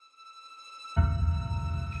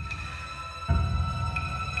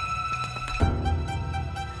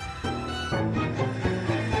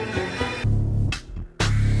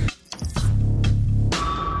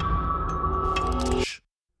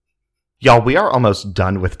Y'all, we are almost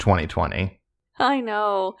done with 2020. I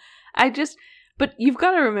know. But you've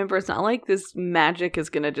got to remember, it's not like this magic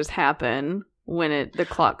is going to just happen when the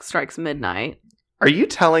clock strikes midnight. Are you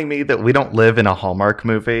telling me that we don't live in a Hallmark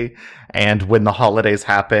movie, and when the holidays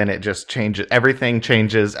happen, it just changes,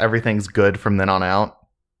 everything's good from then on out?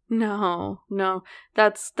 No.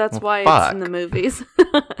 That's why fuck. It's in the movies.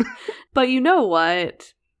 But you know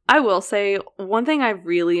what? I will say, one thing I've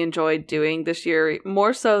really enjoyed doing this year,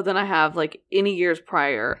 more so than I have like any years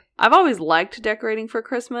prior. I've always liked decorating for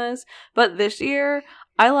Christmas, but this year,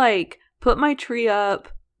 I put my tree up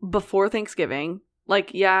before Thanksgiving.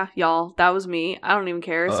 Yeah, y'all, that was me. I don't even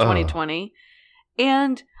care. It's 2020.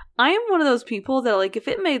 And I am one of those people that, if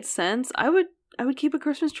it made sense, I would keep a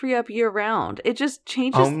Christmas tree up year round. It just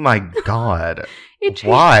changes. Oh my God.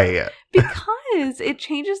 Why? Because it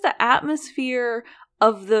changes the atmosphere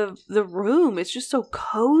of the room. It's just so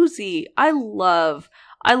cozy. I love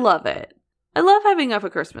it. I love having up a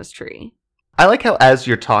Christmas tree. I like how as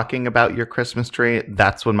you're talking about your Christmas tree,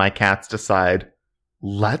 that's when my cats decide,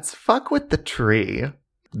 let's fuck with the tree.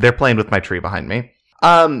 They're playing with my tree behind me.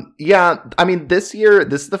 Yeah, I mean, this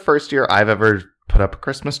is the first year I've ever put up a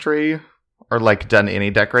Christmas tree or done any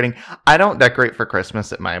decorating. I don't decorate for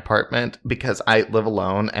Christmas at my apartment because I live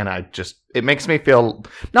alone, and it makes me feel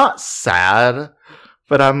not sad,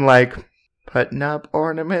 but I'm putting up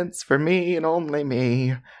ornaments for me and only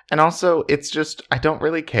me. And also, it's just, I don't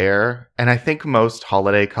really care. And I think most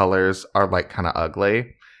holiday colors are kind of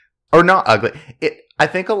ugly. Or not ugly. I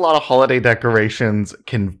think a lot of holiday decorations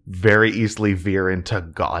can very easily veer into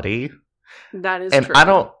gaudy. That is and true.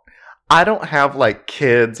 I don't have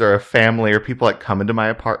kids or a family or people that come into my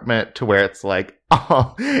apartment to where it's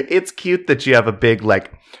oh, it's cute that you have a big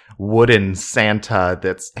wooden Santa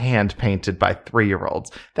that's hand painted by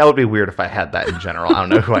 3-year-olds. That would be weird if I had that in general. I don't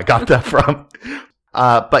know who I got that from.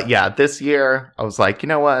 But yeah, this year I was you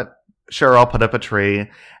know what? Sure, I'll put up a tree.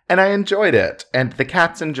 And I enjoyed it. And the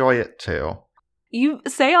cats enjoy it too. You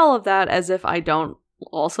say all of that as if I don't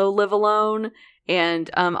also live alone.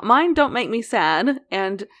 And mine don't make me sad.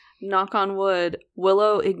 And knock on wood,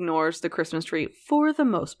 Willow ignores the Christmas tree for the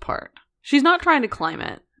most part. She's not trying to climb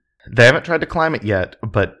it. They haven't tried to climb it yet,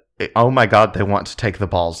 but oh my God, they want to take the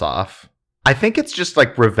balls off. I think it's just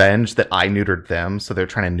revenge that I neutered them, so they're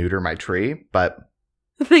trying to neuter my tree, but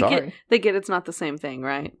they get it's not the same thing,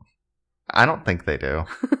 right? I don't think they do.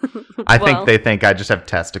 I think they think I just have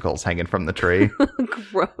testicles hanging from the tree.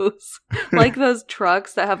 Gross. Those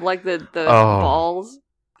trucks that have the balls.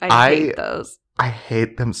 I hate those. I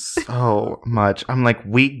hate them so much. I'm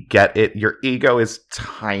we get it. Your ego is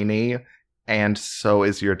tiny, and so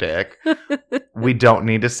is your dick. We don't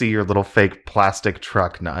need to see your little fake plastic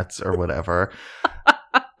truck nuts or whatever.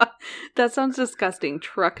 That sounds disgusting.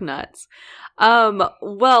 Truck nuts.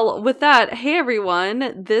 Well, with that, hey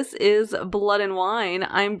everyone, this is Blood and Wine.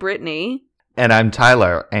 I'm Brittany. And I'm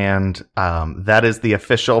Tyler, and that is the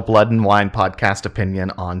official Blood and Wine podcast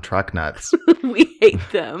opinion on truck nuts. We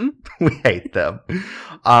hate them. We hate them.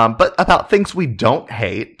 But about things we don't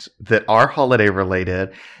hate that are holiday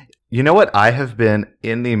related, you know what I have been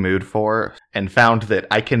in the mood for and found that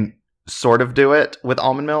I can sort of do it with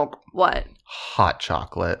almond milk? What? Hot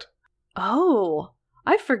chocolate. Oh,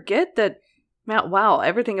 I forget that. Wow,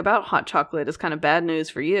 everything about hot chocolate is kind of bad news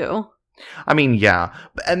for you. I mean, yeah.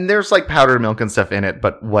 And there's powdered milk and stuff in it,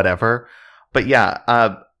 but whatever. But yeah,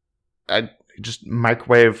 I just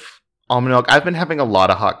microwave almond milk. I've been having a lot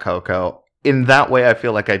of hot cocoa. In that way, I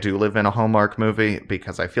feel I do live in a Hallmark movie,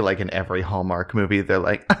 because I feel in every Hallmark movie, they're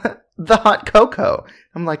the hot cocoa.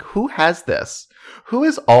 I'm who has this? Who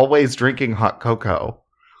is always drinking hot cocoa?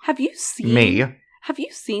 Have you seen... Me. Have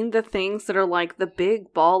you seen the things that are the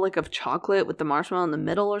big ball of chocolate with the marshmallow in the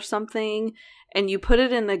middle or something? And you put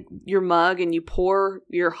it in your mug and you pour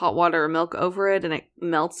your hot water or milk over it and it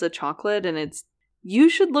melts the chocolate, and you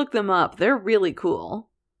should look them up. They're really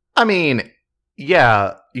cool. I mean,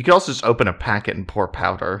 yeah, you could also just open a packet and pour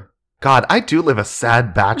powder. God, I do live a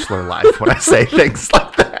sad bachelor life when I say things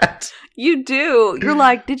like that. You do.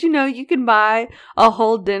 You're did you know you can buy a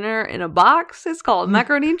whole dinner in a box? It's called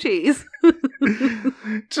macaroni and cheese.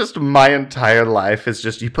 Just my entire life is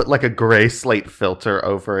just, you put a gray slate filter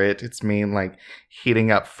over it. It's me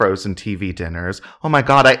heating up frozen TV dinners. Oh my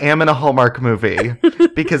God, I am in a Hallmark movie.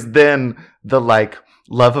 Because then the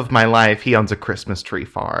love of my life, he owns a Christmas tree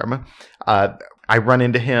farm. I run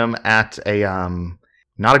into him at a,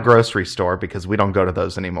 not a grocery store, because we don't go to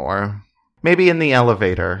those anymore. Maybe in the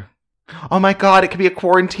elevator. Oh my God, it could be a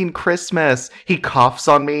quarantine Christmas. He coughs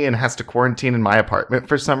on me and has to quarantine in my apartment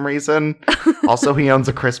for some reason. Also, he owns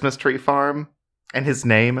a Christmas tree farm. And his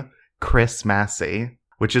name, Chris Massey.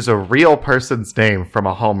 which is a real person's name from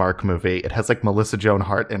a Hallmark movie. It has like Melissa Joan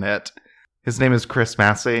Hart in it. His name is Chris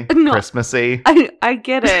Massey. No, Christmassy. I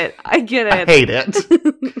get it. I get it. I hate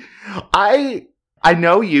it. I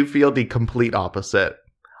know you feel the complete opposite.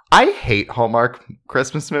 I hate Hallmark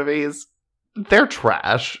Christmas movies. They're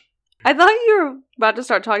trash. I thought you were about to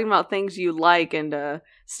start talking about things you like and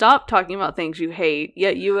stop talking about things you hate.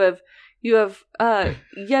 Yet you have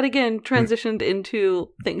yet again transitioned into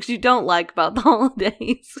things you don't like about the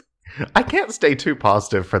holidays. I can't stay too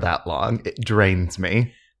positive for that long. It drains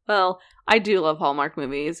me. Well, I do love Hallmark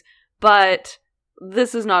movies, but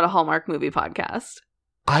this is not a Hallmark movie podcast.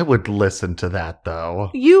 I would listen to that,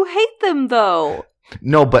 though. You hate them, though.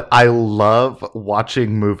 No, but I love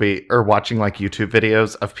watching like YouTube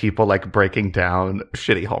videos of people like breaking down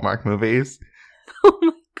shitty Hallmark movies. Oh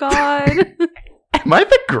my god. Am I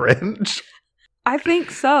the Grinch? I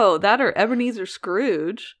think so. That or Ebenezer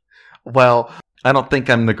Scrooge. Well, I don't think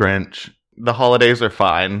I'm the Grinch. The holidays are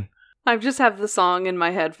fine. I just have the song in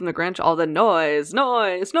my head from the Grinch, all the noise,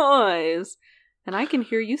 noise, noise. And I can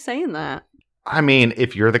hear you saying that. I mean,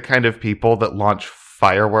 if you're the kind of people that launch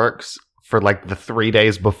fireworks for like the 3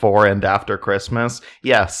 days before and after Christmas,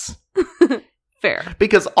 yes. Fair.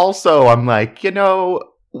 Because also I'm like,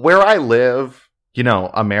 where I live,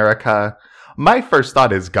 America, my first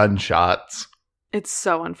thought is gunshots. It's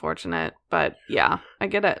so unfortunate, but yeah, I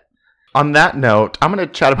get it. On that note, I'm going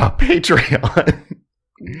to chat about Patreon.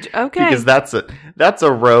 Okay. Because that's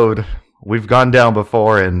a road we've gone down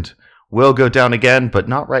before and will go down again, but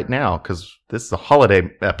not right now because this is a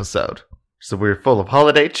holiday episode. So we're full of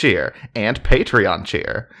holiday cheer and Patreon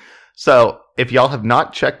cheer. So if y'all have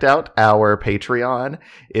not checked out our Patreon,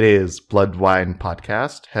 it is Blood Wine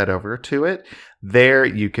Podcast. Head over to it. There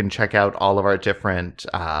you can check out all of our different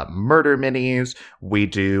murder minis. We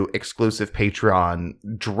do exclusive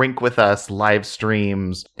Patreon drink with us, live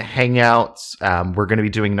streams, hangouts. We're going to be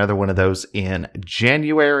doing another one of those in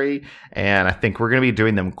January. And I think we're going to be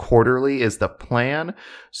doing them quarterly is the plan.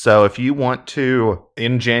 So if you want to,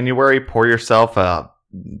 in January, pour yourself a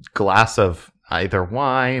glass of either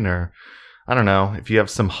wine or, I don't know, if you have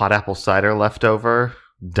some hot apple cider left over,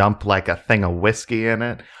 dump like a thing of whiskey in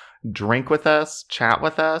it. Drink with us, chat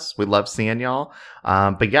with us. We love seeing y'all.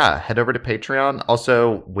 But yeah, head over to Patreon.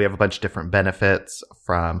 Also, we have a bunch of different benefits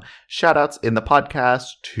from shout outs in the podcast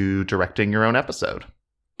to directing your own episode.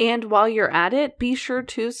 And while you're at it, be sure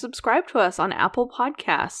to subscribe to us on Apple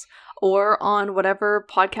Podcasts or on whatever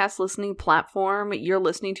podcast listening platform you're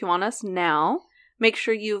listening to on us now. Make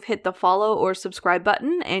sure you've hit the follow or subscribe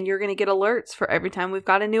button and you're going to get alerts for every time we've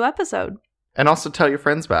got a new episode. And also tell your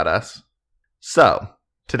friends about us. So,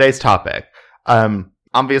 today's topic.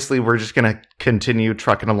 Obviously, we're just going to continue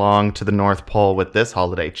trucking along to the North Pole with this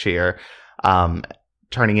holiday cheer,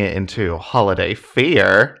 turning it into holiday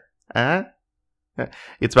fear.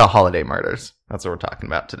 It's about holiday murders. That's what we're talking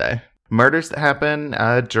about today. Murders that happen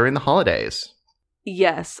during the holidays.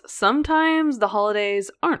 Yes, sometimes the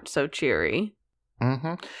holidays aren't so cheery.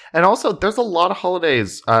 Mm-hmm. And also, there's a lot of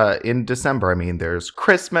holidays in December. I mean, there's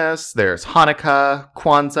Christmas, there's Hanukkah,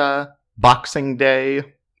 Kwanzaa, Boxing Day.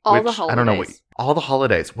 All the holidays. I don't know all the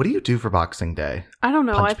holidays. What do you do for Boxing Day? I don't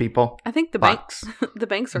know. Punch people? I think the banks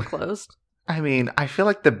are closed. I mean, I feel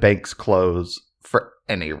like the banks close for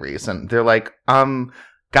any reason. They're like,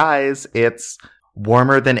 guys, it's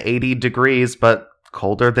warmer than 80 degrees, but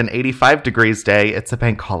colder than 85 degrees day. It's a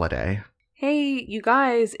bank holiday. Hey, you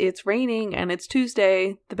guys, it's raining and it's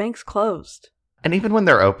Tuesday. The bank's closed. And even when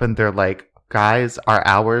they're open, they're like, guys, our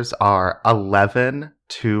hours are 11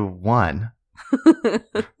 to 1.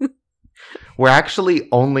 We're actually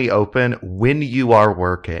only open when you are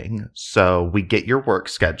working. So we get your work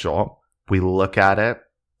schedule. We look at it.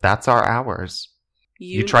 That's our hours.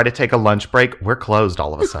 You try to take a lunch break, we're closed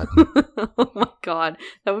all of a sudden. Oh my God.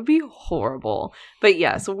 That would be horrible. But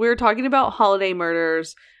yeah, so we're talking about holiday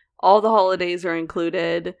murders. All the holidays are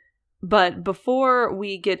included. But before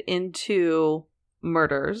we get into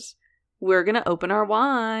murders, we're going to open our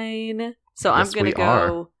wine. So yes, I'm going to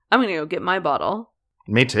go get my bottle.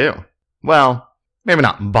 Me too. Well, maybe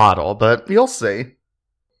not bottle, but you'll see.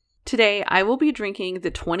 Today, I will be drinking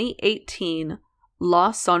the 2018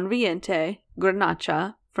 La Sonriente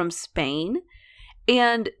Grenache from Spain.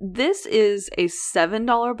 And this is a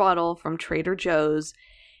 $7 bottle from Trader Joe's.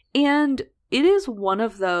 And it is one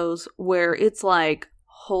of those where it's like,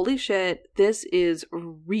 holy shit, this is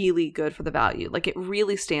really good for the value. Like, it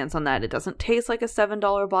really stands on that. It doesn't taste like a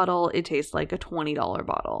 $7 bottle. It tastes like a $20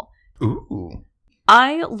 bottle. Ooh.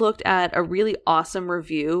 I looked at a really awesome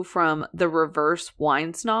review from the Reverse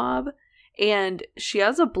Wine Snob, and she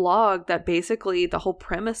has a blog that basically the whole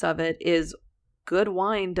premise of it is good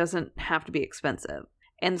wine doesn't have to be expensive.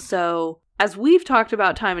 And so, as we've talked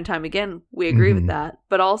about time and time again, we agree with that.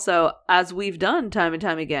 But also, as we've done time and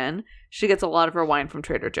time again, she gets a lot of her wine from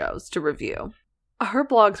Trader Joe's to review. Her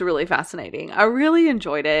blog's really fascinating. I really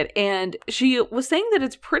enjoyed it. And she was saying that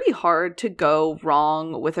it's pretty hard to go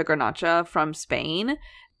wrong with a Garnacha from Spain.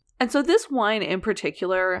 And so this wine in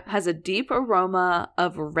particular has a deep aroma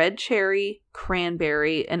of red cherry,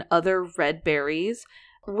 cranberry, and other red berries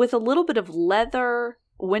with a little bit of leather,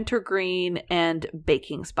 wintergreen, and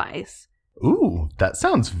baking spice. Ooh, that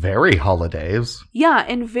sounds very holidays. Yeah,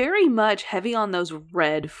 and very much heavy on those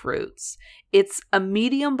red fruits. It's a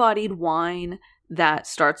medium-bodied wine that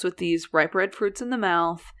starts with these ripe red fruits in the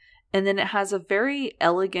mouth, and then it has a very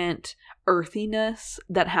elegant earthiness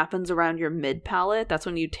that happens around your mid-palate. That's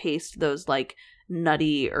when you taste those, like,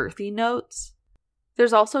 nutty, earthy notes.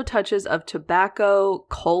 There's also touches of tobacco,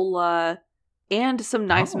 cola, and some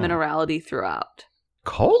nice minerality throughout.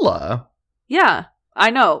 Cola? Yeah, I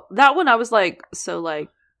know. That one I was like, so, like,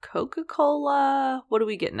 Coca-Cola? What are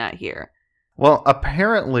we getting at here? Well,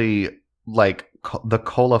 apparently, like, the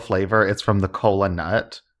cola flavor, it's from the cola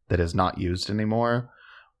nut that is not used anymore.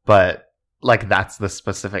 But, like, that's the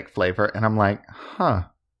specific flavor. And I'm like, huh,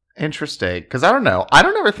 interesting. Because I don't know. I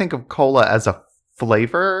don't ever think of cola as a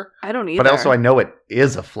flavor. I don't either. But also I know it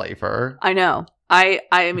is a flavor. I know. I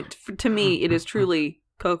mean, to me, it is truly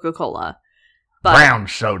Coca-Cola. But, brown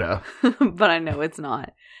soda. But I know it's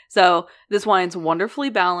not. So this wine's wonderfully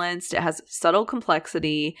balanced. It has subtle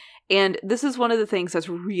complexity. And this is one of the things that's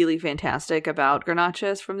really fantastic about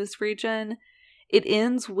Garnachas from this region. It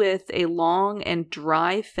ends with a long and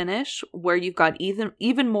dry finish where you've got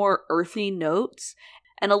even more earthy notes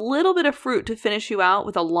and a little bit of fruit to finish you out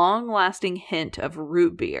with a long-lasting hint of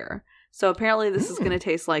root beer. So apparently this is going to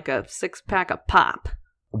taste like a 6-pack of pop.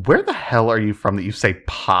 Where the hell are you from that you say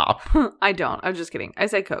pop? I don't. I'm just kidding. I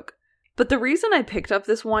say Coke. But the reason I picked up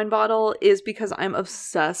this wine bottle is because I'm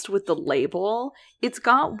obsessed with the label. It's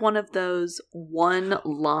got one of those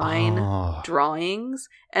one-line drawings,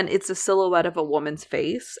 and it's a silhouette of a woman's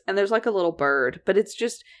face, and there's like a little bird, but it's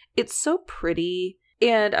so pretty.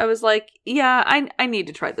 And I was like, yeah, I need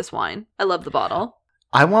to try this wine. I love the bottle.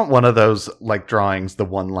 I want one of those, like, drawings, the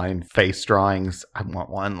one-line face drawings. I want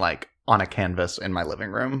one, like, on a canvas in my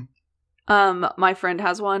living room. My friend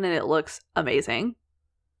has one, and it looks amazing.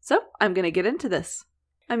 So, I'm going to get into this.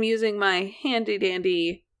 I'm using my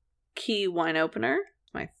handy-dandy key wine opener,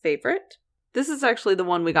 my favorite. This is actually the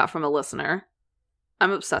one we got from a listener.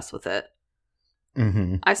 I'm obsessed with it.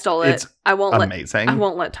 Mm-hmm. I stole it. It's amazing. I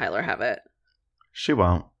won't let Tyler have it. She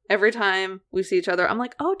won't. Every time we see each other, I'm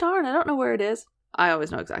like, oh darn, I don't know where it is. I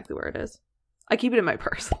always know exactly where it is. I keep it in my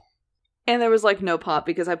purse. And there was like no pop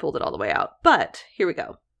because I pulled it all the way out. But here we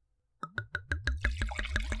go.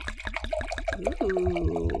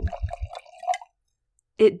 Ooh.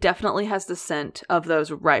 It definitely has the scent of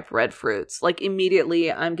those ripe red fruits. Like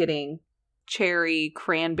immediately I'm getting cherry,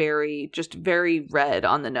 cranberry, just very red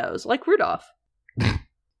on the nose, like Rudolph.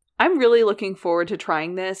 I'm really looking forward to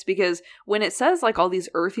trying this because when it says like all these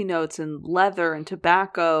earthy notes and leather and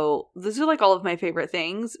tobacco, these are like all of my favorite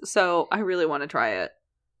things. So I really want to try it.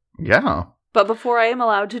 Yeah. But before I am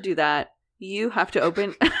allowed to do that, you have to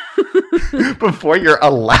open... Before you're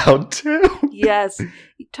allowed to? Yes.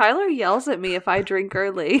 Tyler yells at me if I drink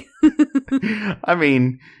early. I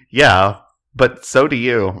mean, yeah, but so do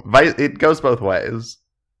you. It goes both ways.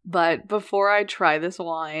 But before I try this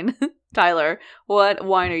wine, Tyler, what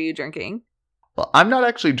wine are you drinking? Well, I'm not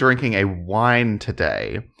actually drinking a wine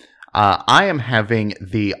today. I am having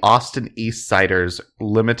the Austin East Cider's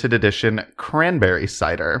limited edition cranberry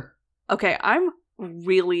cider. Okay, I'm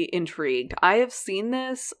really intrigued. I have seen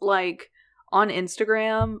this like on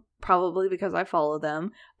Instagram, probably because I follow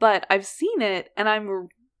them, but I've seen it and I'm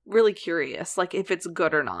really curious, like if it's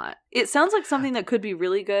good or not. It sounds like something that could be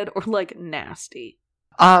really good or like nasty.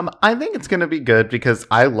 I think it's going to be good because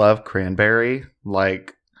I love cranberry.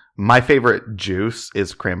 Like, my favorite juice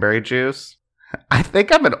is cranberry juice. I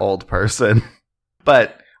think I'm an old person,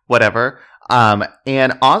 but whatever.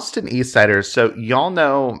 And Austin East Cider. So y'all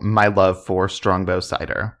know my love for Strongbow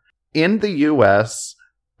cider. In the US,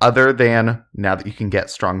 other than, now that you can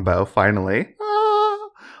get Strongbow finally,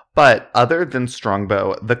 but other than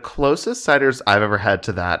Strongbow, the closest ciders I've ever had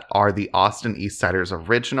to that are the Austin East Cider's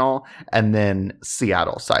original and then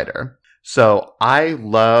Seattle cider. So I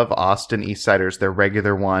love Austin East Cider's, their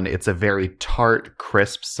regular one. It's a very tart,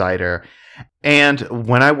 crisp cider. And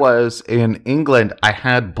when I was in England, I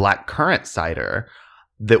had blackcurrant cider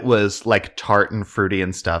that was like tart and fruity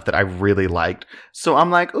and stuff that I really liked. So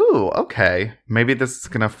I'm like, ooh, okay, maybe this is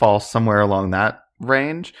going to fall somewhere along that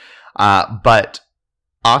range. But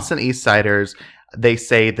Austin East ciders, they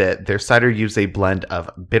say that their cider uses a blend of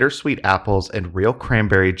bittersweet apples and real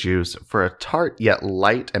cranberry juice for a tart yet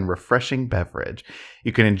light and refreshing beverage.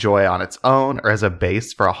 You can enjoy on its own or as a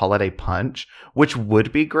base for a holiday punch, which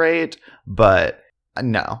would be great, but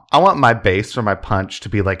no. I want my base for my punch to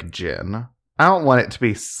be like gin. I don't want it to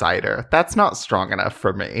be cider. That's not strong enough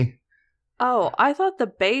for me. Oh, I thought the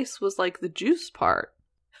base was like the juice part.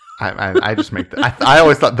 I just make I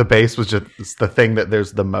always thought the base was just the thing that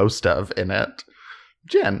there's the most of in it.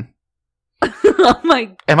 Gin. Oh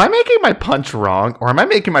my! Am I making my punch wrong, or am I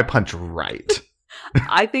making my punch right?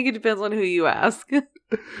 I think it depends on who you ask.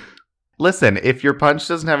 Listen, if your punch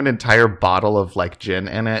doesn't have an entire bottle of like gin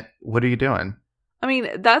in it, what are you doing? I mean,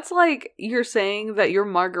 that's like you're saying that your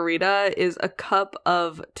margarita is a cup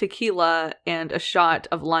of tequila and a shot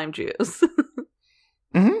of lime juice.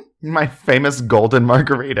 My famous golden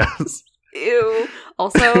margaritas. Ew.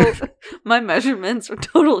 Also, my measurements are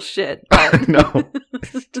total shit. But... No.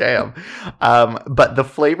 Damn. But the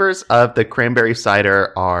flavors of the cranberry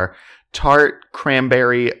cider are tart,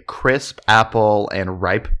 cranberry, crisp apple, and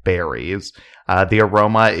ripe berries. The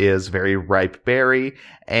aroma is very ripe berry,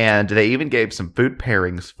 and they even gave some food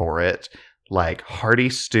pairings for it, like hearty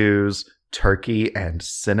stews, turkey, and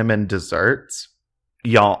cinnamon desserts.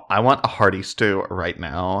 Y'all, I want a hearty stew right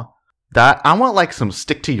now. I want like some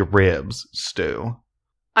stick to your ribs stew.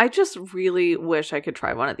 I just really wish I could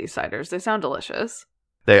try one of these ciders. They sound delicious.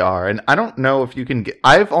 They are, and I don't know if you can get...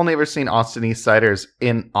 I've only ever seen Austin East ciders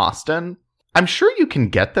in Austin. I'm sure you can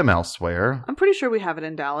get them elsewhere. I'm pretty sure we have it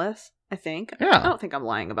in Dallas, I think. Yeah. I don't think I'm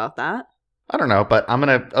lying about that. I don't know, but I'm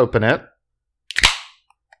going to open it.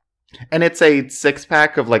 And it's a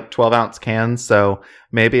 6-pack of like 12-ounce cans, so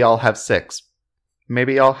maybe I'll have 6.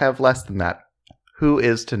 Maybe I'll have less than that. Who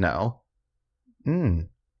is to know? I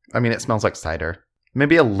mean, it smells like cider.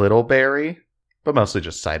 Maybe a little berry, but mostly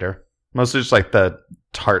just cider. Mostly just like the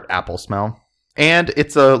tart apple smell. And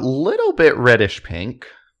it's a little bit reddish pink.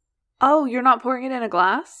 Oh, you're not pouring it in a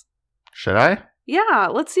glass? Should I? Yeah,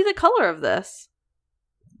 let's see the color of this.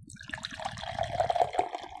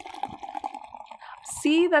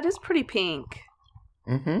 See, that is pretty pink.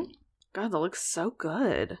 Mm-hmm. God, that looks so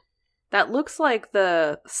good. That looks like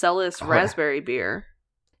the Celis raspberry beer.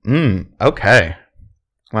 Okay.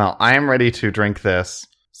 Well, I am ready to drink this,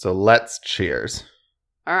 so let's cheers.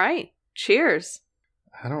 All right. Cheers.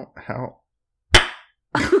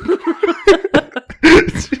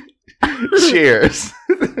 Cheers.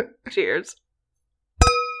 Cheers.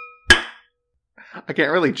 I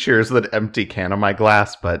can't really cheers with an empty can on my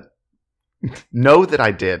glass, but know that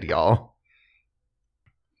I did, y'all.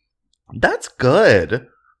 That's good.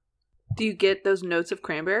 Do you get those notes of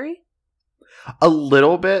cranberry? A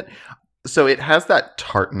little bit. So it has that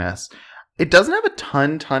tartness. It doesn't have a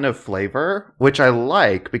ton of flavor, which I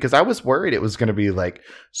like because I was worried it was going to be like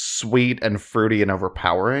sweet and fruity and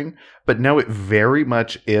overpowering. But no, it very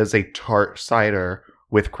much is a tart cider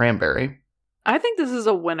with cranberry. I think this is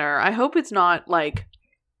a winner. I hope it's not like...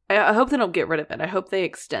 I hope they don't get rid of it. I hope they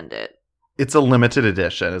extend it. It's a limited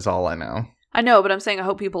edition is all I know. I know, but I'm saying I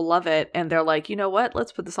hope people love it and they're like, you know what?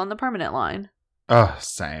 Let's put this on the permanent line.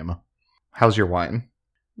 Same. How's your wine?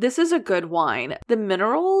 This is a good wine. The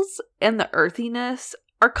minerals and the earthiness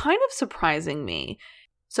are kind of surprising me.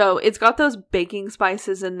 So it's got those baking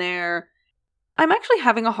spices in there. I'm actually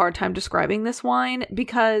having a hard time describing this wine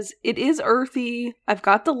because it is earthy. I've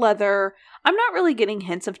got the leather. I'm not really getting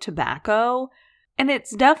hints of tobacco. And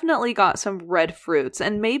it's definitely got some red fruits.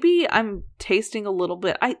 And maybe I'm tasting a little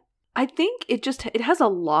bit. I think it has a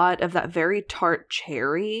lot of that very tart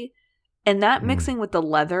cherry. And that mixing with the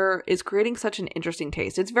leather is creating such an interesting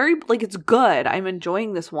taste. It's very, it's good. I'm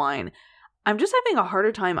enjoying this wine. I'm just having a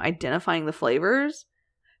harder time identifying the flavors.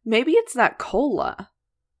 Maybe it's that cola.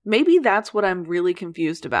 Maybe that's what I'm really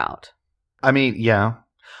confused about. I mean, yeah.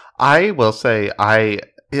 I will say, I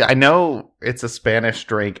know it's a Spanish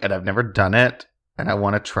drink and I've never done it and I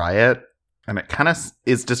want to try it. And it kind of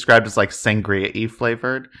is described as like sangria-y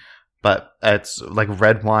flavored, but it's like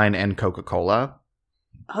red wine and Coca-Cola.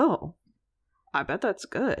 Oh. I bet that's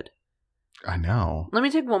good. I know. Let me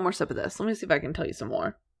take one more sip of this. Let me see if I can tell you some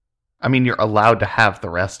more. I mean, you're allowed to have the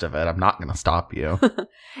rest of it. I'm not going to stop you.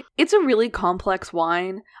 It's a really complex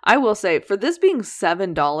wine. I will say, for this being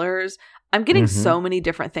 $7, I'm getting so many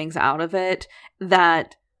different things out of it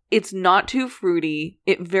that it's not too fruity.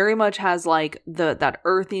 It very much has like that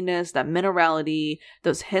earthiness, that minerality,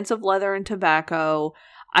 those hints of leather and tobacco.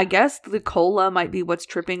 I guess the cola might be what's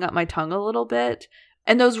tripping up my tongue a little bit.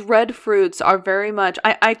 And those red fruits are very much...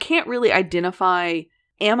 I can't really identify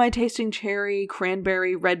am I tasting cherry,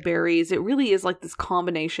 cranberry, red berries? It really is like this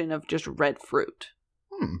combination of just red fruit.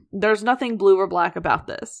 There's nothing blue or black about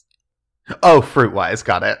this. Oh, fruit-wise.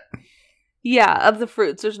 Got it. Yeah, of the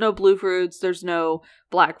fruits. There's no blue fruits. There's no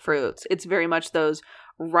black fruits. It's very much those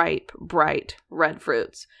ripe, bright red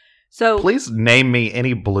fruits. So please name me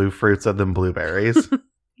any blue fruits other than blueberries.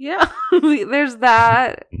 Yeah, there's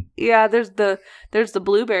that. Yeah, there's the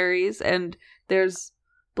blueberries and there's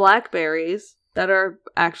blackberries that are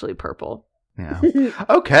actually purple. Yeah.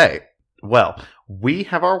 Okay. Well, we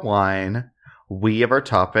have our wine. We have our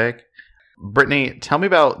topic. Brittany, tell me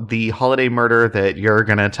about the holiday murder that you're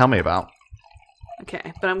going to tell me about.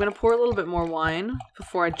 Okay, but I'm going to pour a little bit more wine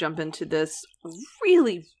before I jump into this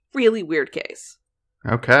really, really weird case.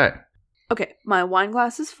 Okay. Okay, my wine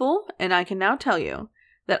glass is full, and I can now tell you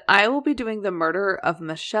that I will be doing the murder of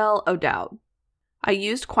Michelle O'Dowd. I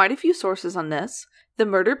used quite a few sources on this. The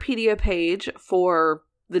Murderpedia page for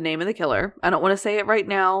the name of the killer. I don't want to say it right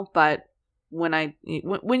now, but when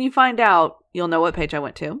you find out, you'll know what page I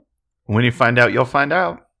went to. When you find out, you'll find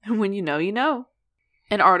out. When you know, you know.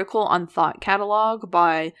 An article on Thought Catalog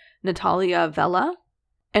by Natalia Vela.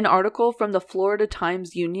 An article from the Florida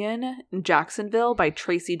Times-Union in Jacksonville by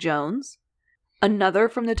Tracy Jones. Another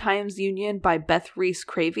from the Times-Union by Beth Reese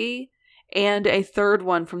Cravey. And a third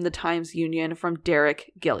one from the Times-Union from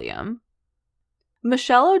Derek Gilliam.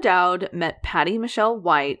 Michelle O'Dowd met Patty Michelle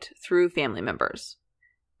White through family members.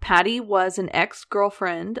 Patty was an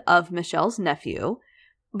ex-girlfriend of Michelle's nephew,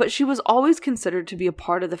 but she was always considered to be a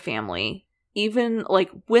part of the family, even like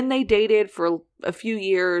when they dated for a few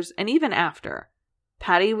years and even after.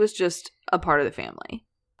 Patty was just a part of the family.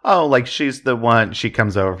 Oh, like she's the one, she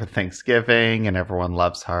comes over for Thanksgiving and everyone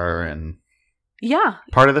loves her and... Yeah.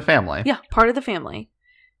 Part of the family. Yeah, part of the family.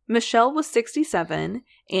 Michelle was 67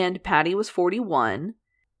 and Patty was 41.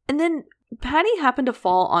 And then Patty happened to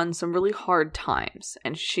fall on some really hard times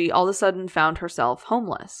and she all of a sudden found herself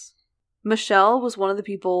homeless. Michelle was one of the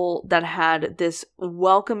people that had this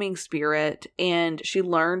welcoming spirit and she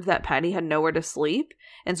learned that Patty had nowhere to sleep.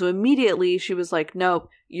 And so immediately she was like, nope,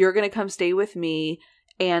 you're going to come stay with me.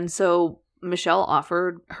 And so Michelle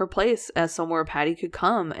offered her place as somewhere Patty could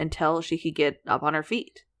come until she could get up on her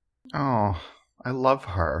feet. Oh, I love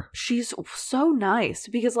her. She's so nice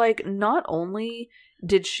because, like, not only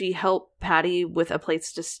did she help Patty with a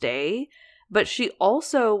place to stay, but she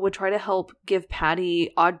also would try to help give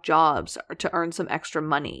Patty odd jobs to earn some extra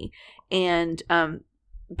money. And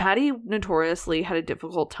Patty notoriously had a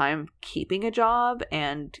difficult time keeping a job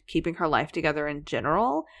and keeping her life together in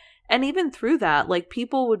general. And even through that, like,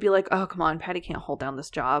 people would be like, oh, come on, Patty can't hold down this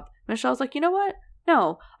job. Michelle's like, you know what?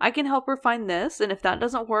 No, I can help her find this. And if that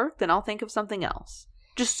doesn't work, then I'll think of something else.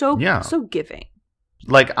 Just so giving.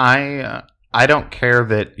 Like, I don't care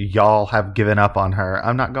that y'all have given up on her.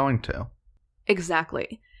 I'm not going to.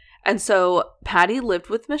 Exactly. And so Patty lived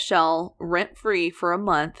with Michelle rent-free for a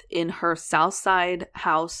month in her South Side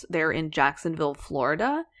house there in Jacksonville,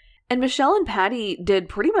 Florida. And Michelle and Patty did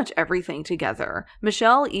pretty much everything together.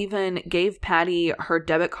 Michelle even gave Patty her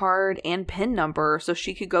debit card and PIN number so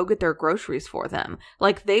she could go get their groceries for them.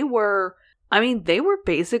 Like, they were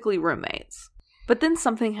basically roommates. But then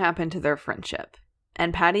something happened to their friendship.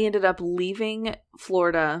 And Patty ended up leaving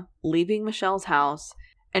Florida, leaving Michelle's house,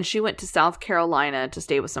 and she went to South Carolina to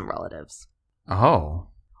stay with some relatives. Oh.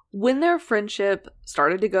 When their friendship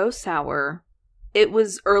started to go sour, it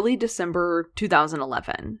was early December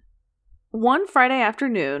 2011. One Friday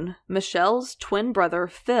afternoon, Michelle's twin brother,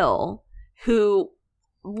 Phil, who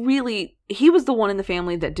really, he was the one in the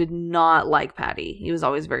family that did not like Patty. He was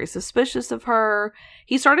always very suspicious of her.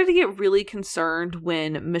 He started to get really concerned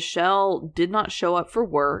when Michelle did not show up for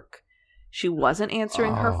work. She wasn't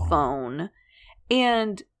answering her phone.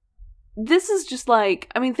 And this is just like,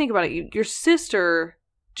 I mean, think about it. Your sister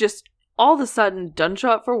just all of a sudden doesn't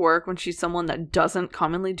show up for work when she's someone that doesn't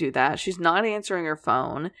commonly do that. She's not answering her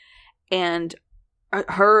phone. And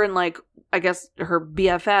her and, like, I guess her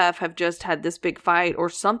BFF have just had this big fight or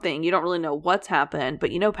something. You don't really know what's happened,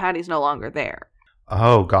 but you know Patty's no longer there.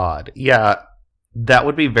 Oh, God. Yeah, that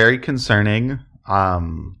would be very concerning.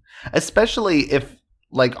 Especially if,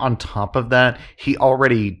 like, on top of that, he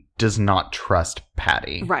already does not trust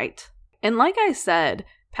Patty. Right. And like I said,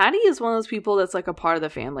 Patty is one of those people that's like a part of the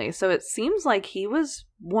family. So it seems like he was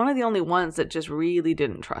one of the only ones that just really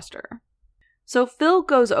didn't trust her. So Phil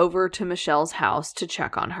goes over to Michelle's house to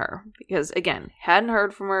check on her. Because, again, hadn't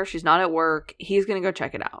heard from her. She's not at work. He's going to go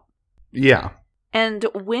check it out. Yeah. And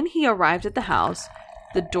when he arrived at the house,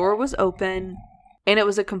 the door was open and it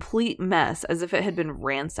was a complete mess, as if it had been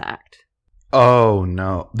ransacked. Oh,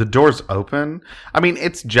 no. The door's open? I mean,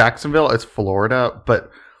 it's Jacksonville, it's Florida,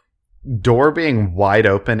 but door being wide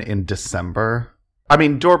open in December. I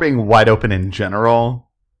mean, door being wide open in general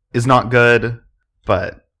is not good,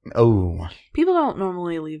 but oh. People don't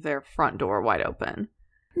normally leave their front door wide open.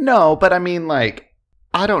 No, but I mean, like,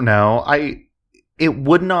 I don't know. It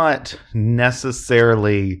would not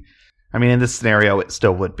necessarily, I mean, in this scenario, it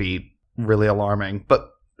still would be really alarming, but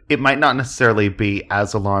it might not necessarily be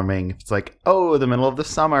as alarming if it's like, oh, the middle of the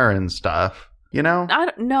summer and stuff. You know?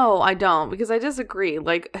 No, I don't, because I disagree.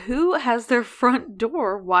 Like, who has their front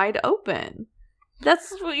door wide open?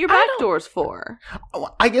 That's what your back door's for.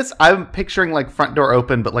 I guess I'm picturing, like, front door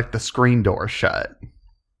open, but, like, the screen door shut.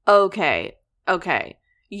 Okay.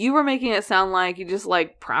 You were making it sound like you just,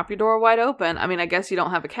 like, prop your door wide open. I mean, I guess you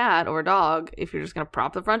don't have a cat or a dog if you're just going to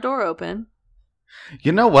prop the front door open.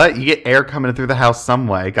 You know what? You get air coming through the house some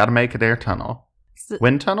way. Gotta make an air tunnel.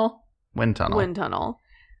 Wind tunnel? Wind tunnel. Wind tunnel.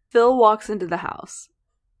 Phil walks into the house.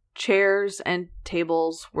 Chairs and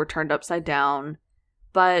tables were turned upside down,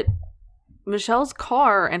 but Michelle's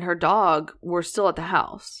car and her dog were still at the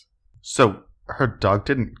house. So her dog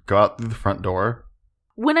didn't go out through the front door?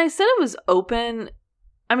 When I said it was open,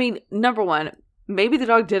 I mean, number one, maybe the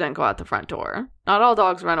dog didn't go out the front door. Not all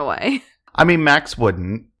dogs run away. I mean, Max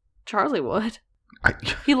wouldn't. Charlie would.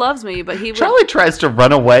 He loves me, but he would. Charlie tries to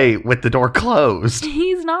run away with the door closed.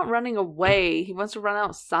 He's not running away. He wants to run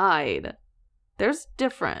outside. There's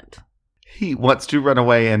different. He wants to run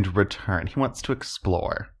away and return. He wants to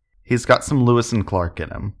explore. He's got some Lewis and Clark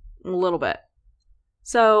in him. A little bit.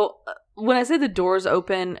 So, when I say the door's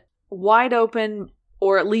open, wide open,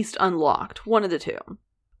 or at least unlocked, one of the two.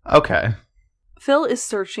 Okay. Phil is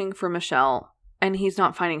searching for Michelle, and he's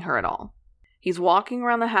not finding her at all. He's walking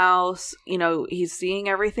around the house, he's seeing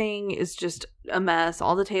everything is just a mess,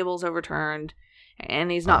 all the tables overturned,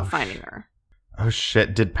 and he's not finding her. Oh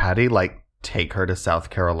shit, did Patty, take her to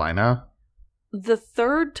South Carolina? The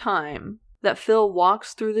third time that Phil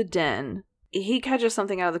walks through the den, he catches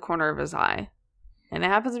something out of the corner of his eye, and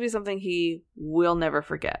it happens to be something he will never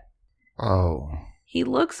forget. Oh. He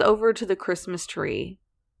looks over to the Christmas tree,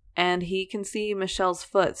 and he can see Michelle's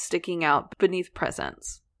foot sticking out beneath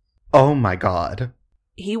presents. Oh my god.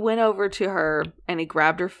 He went over to her and he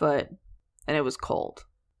grabbed her foot and it was cold.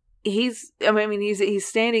 He's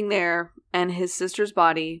standing there and his sister's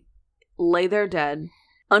body lay there dead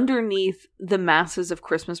underneath the masses of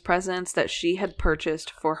Christmas presents that she had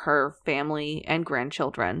purchased for her family and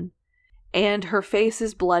grandchildren. And her face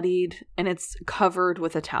is bloodied and it's covered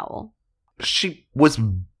with a towel. She was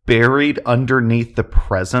buried underneath the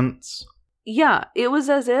presents? Yeah, it was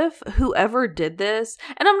as if whoever did this,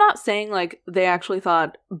 and I'm not saying they actually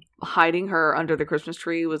thought hiding her under the Christmas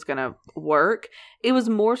tree was gonna work. It was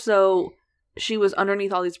more so she was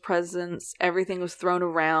underneath all these presents, everything was thrown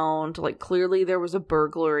around, clearly there was a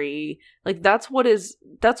burglary. That's what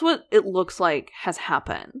it looks like has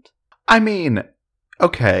happened. I mean,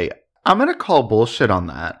 okay, I'm gonna call bullshit on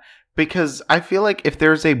that, because I feel like if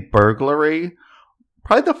there's a burglary,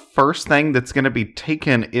 probably the first thing that's going to be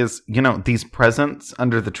taken is, these presents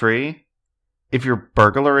under the tree. If you're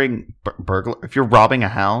if you're robbing a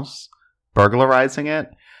house, burglarizing it.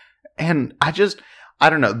 And I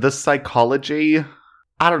don't know, the psychology,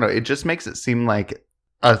 I don't know, it just makes it seem like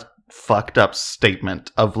a fucked up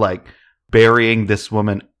statement of burying this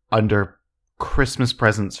woman under Christmas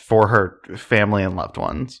presents for her family and loved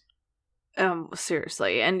ones.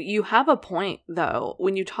 Seriously. And you have a point, though.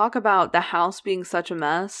 When you talk about the house being such a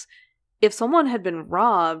mess, if someone had been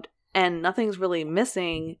robbed and nothing's really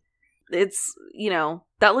missing, it's,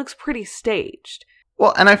 that looks pretty staged.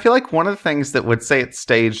 Well, and I feel like one of the things that would say it's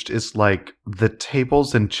staged is, the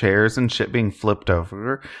tables and chairs and shit being flipped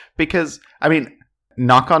over. Because, I mean,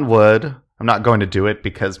 knock on wood, I'm not going to do it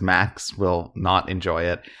because Max will not enjoy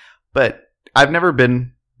it. But I've never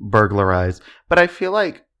been burglarized. But I feel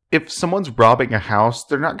like if someone's robbing a house,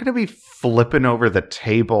 they're not going to be flipping over the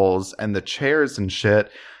tables and the chairs and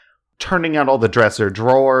shit, turning out all the dresser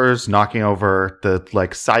drawers, knocking over the,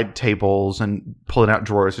 side tables and pulling out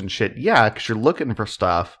drawers and shit. Yeah, because you're looking for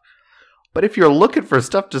stuff. But if you're looking for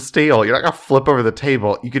stuff to steal, you're not going to flip over the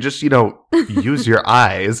table. You could just, use your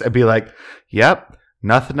eyes and be like, yep,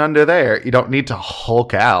 nothing under there. You don't need to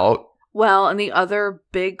hulk out. Well, and the other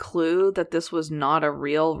big clue that this was not a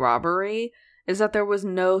real robbery is that there was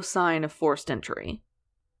no sign of forced entry.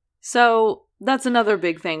 So that's another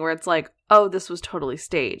big thing where it's this was totally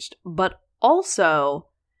staged. But also,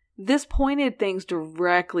 this pointed things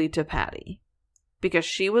directly to Patty. Because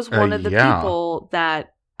she was one of the people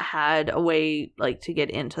that had a way, to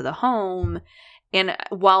get into the home. And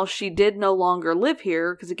while she did no longer live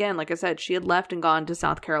here, because again, like I said, she had left and gone to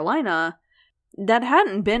South Carolina, that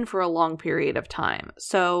hadn't been for a long period of time.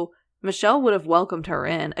 So Michelle would have welcomed her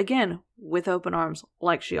in, again, with open arms,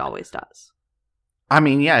 like she always does. I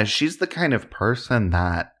mean, yeah, she's the kind of person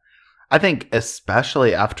that I think,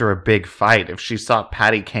 especially after a big fight, if she saw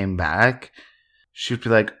Patty came back, she'd be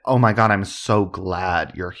like, oh my God, I'm so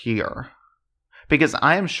glad you're here. Because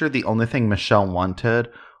I am sure the only thing Michelle wanted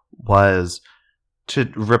was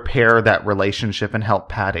to repair that relationship and help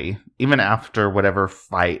Patty, even after whatever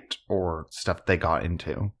fight or stuff they got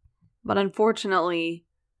into. But unfortunately,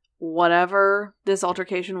 whatever this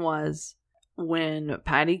altercation was, when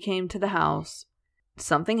Patty came to the house,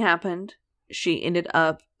 something happened. She ended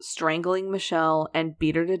up strangling Michelle and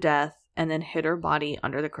beat her to death and then hid her body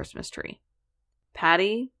under the Christmas tree.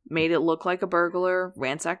 Patty made it look like a burglar,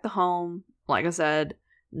 ransacked the home, like I said,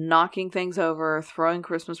 knocking things over, throwing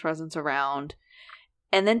Christmas presents around.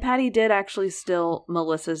 And then Patty did actually steal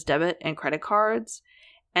Melissa's debit and credit cards,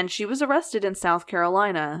 and she was arrested in South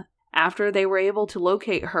Carolina after they were able to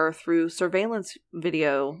locate her through surveillance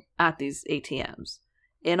video at these ATMs.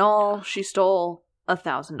 In all, she stole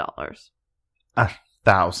 $1,000.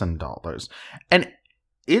 $1,000. And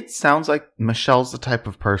it sounds like Michelle's the type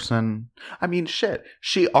of person, I mean, shit,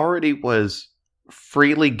 she already was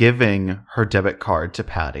freely giving her debit card to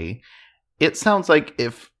Patty. It sounds like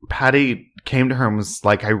if Patty came to her and was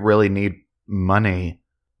like, I really need money,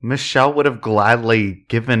 Michelle would have gladly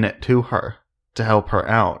given it to her to help her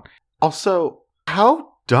out. Also,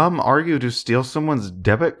 how dumb are you to steal someone's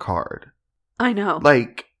debit card? I know.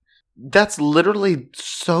 Like, that's literally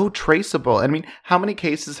so traceable. I mean, how many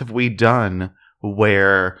cases have we done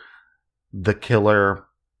where the killer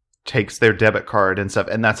takes their debit card and stuff,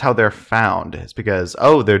 and that's how they're found? It's because,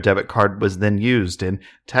 oh, their debit card was then used in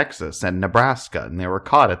Texas and Nebraska, and they were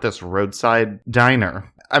caught at this roadside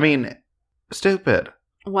diner. I mean, stupid.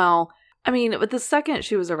 Well, I mean, but the second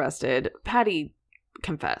she was arrested, Patty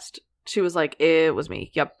confessed. She was like, it was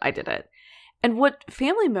me. Yep, I did it. And what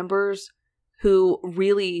family members who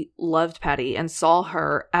really loved Patty and saw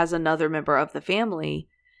her as another member of the family,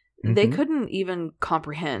 they couldn't even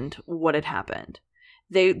comprehend what had happened.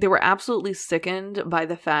 They were absolutely sickened by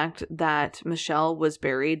the fact that Michelle was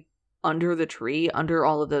buried under the tree, under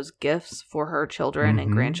all of those gifts for her children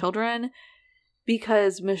and grandchildren,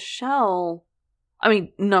 because Michelle, I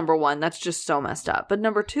mean, number one, that's just so messed up. But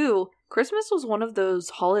number two, Christmas was one of those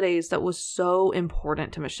holidays that was so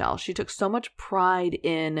important to Michelle. She took so much pride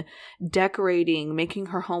in decorating, making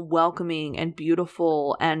her home welcoming and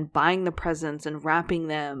beautiful, and buying the presents and wrapping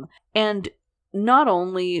them. And not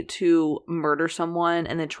only to murder someone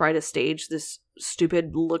and then try to stage this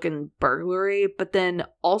stupid looking burglary, but then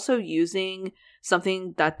also using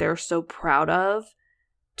something that they're so proud of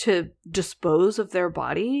to dispose of their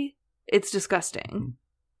body. It's disgusting.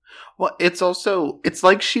 Well, it's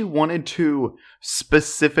like she wanted to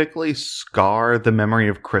specifically scar the memory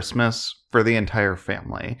of Christmas for the entire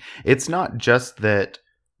family. It's not just that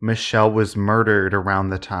Michelle was murdered around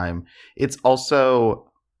the time. It's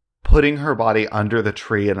also putting her body under the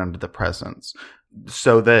tree and under the presents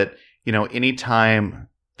so that, you know, anytime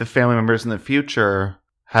the family members in the future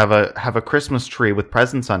have a Christmas tree with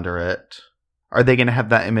presents under it, are they going to have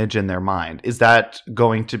that image in their mind? Is that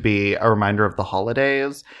going to be a reminder of the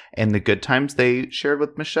holidays and the good times they shared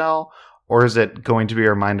with Michelle? Or is it going to be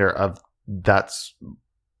a reminder of that's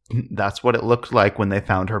what it looked like when they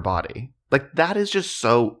found her body? Like, that is just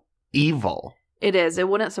so evil. It is. It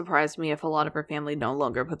wouldn't surprise me if a lot of her family no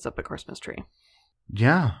longer puts up a Christmas tree.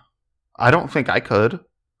 Yeah. I don't think I could.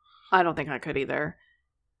 I don't think I could either.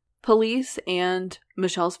 Police and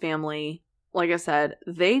Michelle's family, like I said,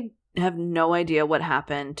 they have no idea what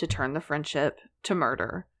happened to turn the friendship to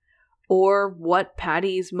murder or what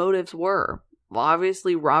Patty's motives were. Well,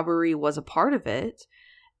 obviously, robbery was a part of it.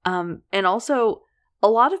 And also, a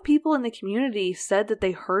lot of people in the community said that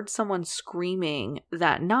they heard someone screaming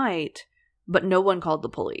that night, but no one called the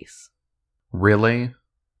police. Really?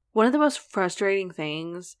 One of the most frustrating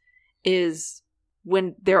things is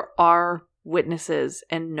when there are witnesses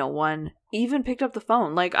and no one even picked up the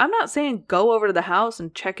phone. Like, I'm not saying go over to the house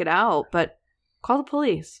and check it out, but call the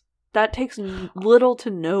police. That takes little to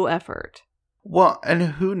no effort. Well, and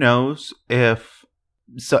who knows if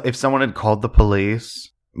someone had called the police,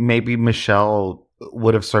 maybe Michelle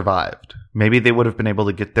would have survived. Maybe they would have been able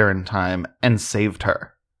to get there in time and saved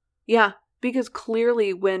her. Yeah, because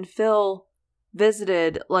clearly when Phil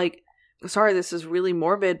visited, like, sorry, this is really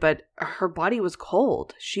morbid, but her body was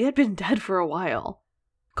cold. She had been dead for a while.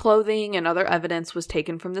 Clothing and other evidence was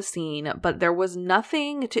taken from the scene, but there was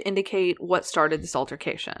nothing to indicate what started this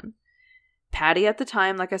altercation. Patty at the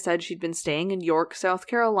time, like I said, she'd been staying in York, South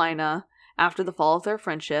Carolina after the fall of their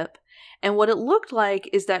friendship. And what it looked like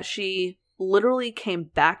is that she literally came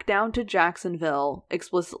back down to Jacksonville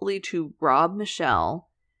explicitly to rob Michelle,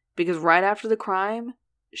 because right after the crime,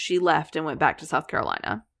 she left and went back to South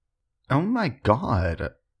Carolina. Oh my God.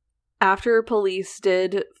 After police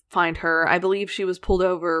did find her, I believe she was pulled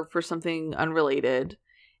over for something unrelated,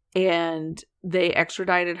 and they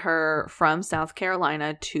extradited her from South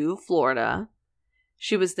Carolina to Florida.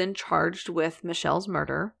 She was then charged with Michelle's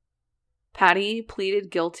murder. Patty pleaded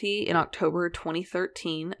guilty in October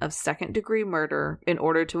 2013 of second-degree murder in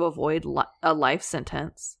order to avoid a life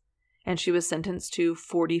sentence, and she was sentenced to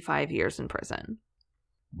 45 years in prison.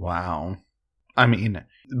 Wow. I mean,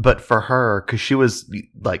 but for her, because she was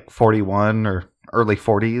like 41 or early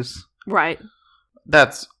 40s. Right.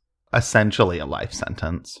 That's essentially a life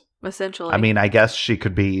sentence. Essentially. I mean, I guess she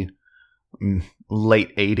could be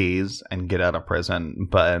late 80s and get out of prison,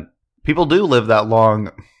 but people do live that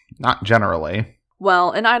long, not generally.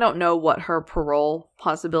 Well, and I don't know what her parole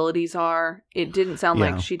possibilities are. It didn't sound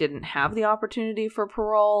like she didn't have the opportunity for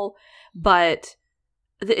parole, but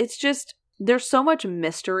it's just, there's so much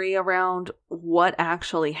mystery around what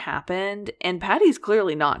actually happened, and Patty's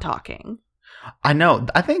clearly not talking. I know.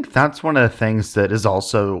 I think that's one of the things that is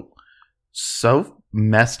also so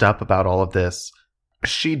messed up about all of this.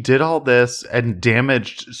 She did all this and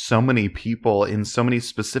damaged so many people in so many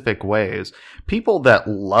specific ways. People that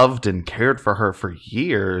loved and cared for her for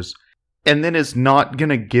years, and then is not going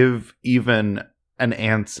to give even an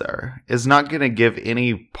answer, is not going to give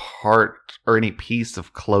any part or any piece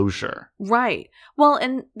of closure. Right. Well,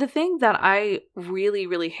 and the thing that I really,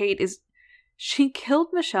 really hate is she killed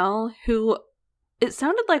Michelle, who it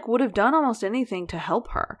sounded like would have done almost anything to help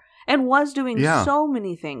her, and was doing so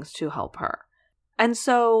many things to help her. And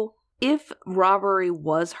so if robbery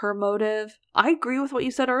was her motive, I agree with what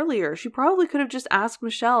you said earlier. She probably could have just asked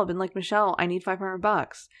Michelle, been like, Michelle, I need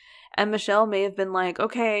 $500. And Michelle may have been like,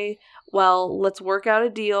 okay, well, let's work out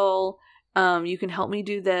a deal. You can help me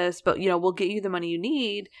do this, but, we'll get you the money you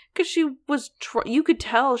need. Because she was, you could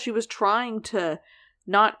tell she was trying to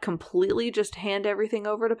not completely just hand everything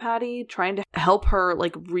over to Patty, trying to help her,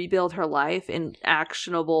 like, rebuild her life in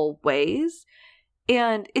actionable ways.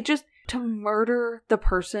 And it just, to murder the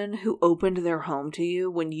person who opened their home to you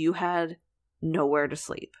when you had nowhere to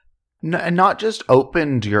sleep. No, and not just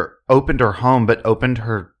opened her home, but opened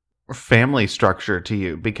her family structure to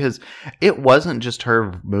you, because it wasn't just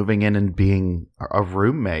her moving in and being a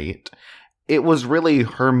roommate. It was really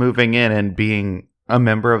her moving in and being a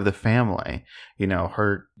member of the family.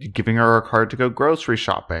 Her giving her a card to go grocery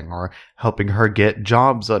shopping or helping her get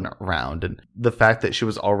jobs around. And the fact that she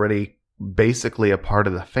was already basically a part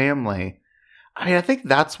of the family. I think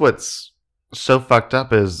that's what's so fucked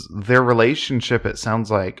up is their relationship, it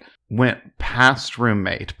sounds like, went past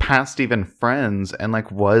roommate, past even friends, and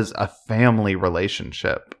was a family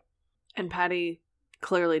relationship. And Patty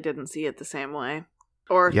clearly didn't see it the same way.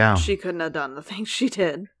 Or she couldn't have done the things she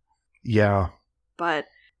did. Yeah. But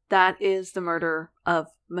that is the murder of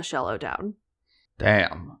Michelle O'Dowd.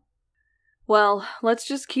 Damn. Well, let's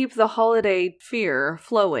just keep the holiday fear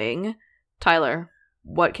flowing. Tyler,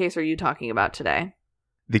 what case are you talking about today?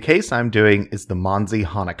 The case I'm doing is the Monsey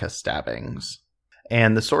Hanukkah stabbings.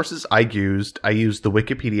 And the sources I used the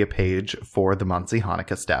Wikipedia page for the Monsey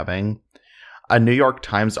Hanukkah stabbing, a New York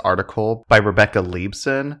Times article by Rebecca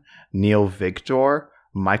Liebson, Neil Victor,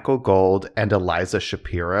 Michael Gold, and Eliza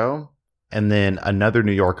Shapiro, and then another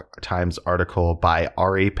New York Times article by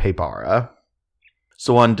Ari Pebara.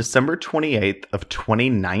 So on December 28th of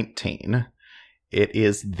 2019, it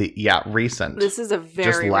is recent. This is a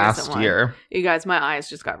very just last recent year. One. You guys, my eyes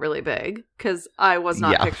just got really big because I was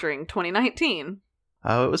not picturing 2019.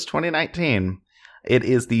 Oh, it was 2019. It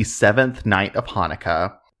is the 7th night of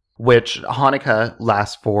Hanukkah, which Hanukkah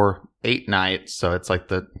lasts for 8 nights, so it's like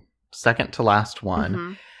the second to last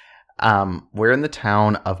one. Mm-hmm. We're in the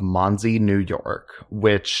town of Monsey, New York,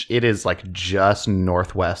 which it is just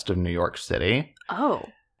northwest of New York City. Oh.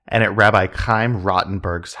 And at Rabbi Chaim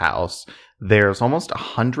Rottenberg's house, there's almost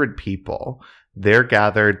 100 people. They're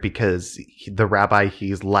gathered because the rabbi,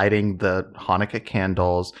 he's lighting the Hanukkah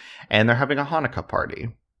candles, and they're having a Hanukkah party.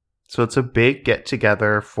 So it's a big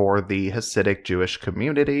get-together for the Hasidic Jewish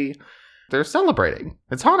community. They're celebrating.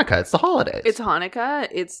 It's Hanukkah. It's the holidays. It's Hanukkah.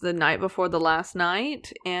 It's the night before the last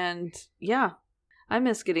night. And yeah, I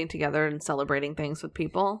miss getting together and celebrating things with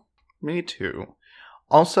people. Me too.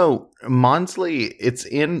 Also, Monsley, it's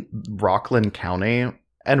in Rockland County.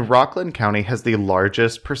 And Rockland County has the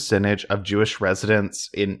largest percentage of Jewish residents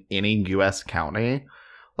in any U.S. county.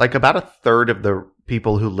 Like about a third of the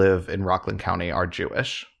people who live in Rockland County are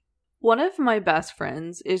Jewish. One of my best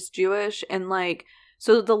friends is Jewish, and like,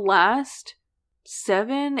 so the last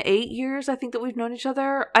 7-8 years I think that we've known each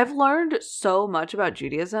other, I've learned so much about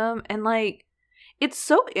Judaism, and like, it's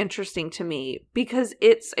so interesting to me because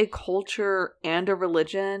it's a culture and a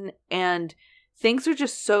religion, and things are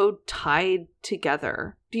just so tied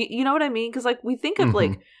together. Do you know what I mean? Because like, we think of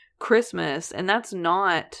like Christmas, and that's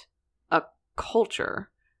not a culture.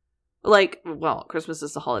 Like, well, Christmas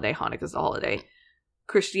is the holiday, Hanukkah is the holiday.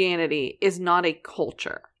 Christianity is not a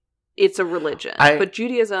culture. It's a religion. But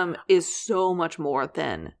Judaism is so much more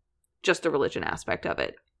than just the religion aspect of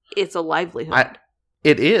it. It's a livelihood.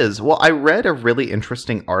 It is. Well, I read a really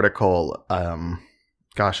interesting article.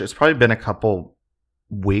 It's probably been a couple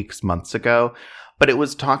weeks, months ago. But it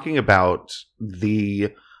was talking about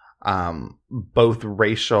the both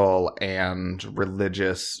racial and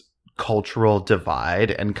religious cultural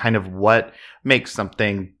divide and kind of what makes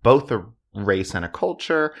something both a race and a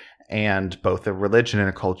culture and both a religion and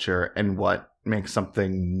a culture and what makes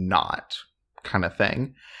something not, kind of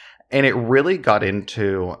thing. And it really got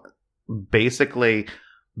into basically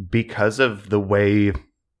because of the way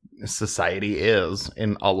society is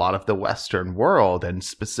in a lot of the Western world and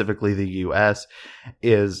specifically the US,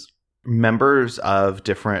 is members of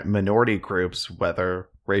different minority groups, whether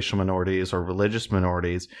racial minorities or religious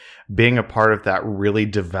minorities, being a part of that really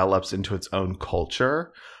develops into its own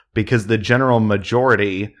culture, because the general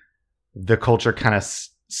majority, the culture kind of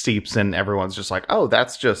seeps in. Everyone's just like, oh,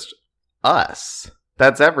 that's just us.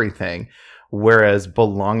 That's everything. Whereas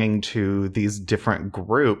belonging to these different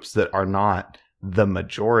groups that are not the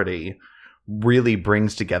majority really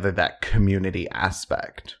brings together that community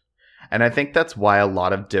aspect. And I think that's why a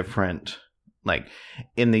lot of different, like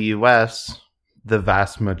in the US, the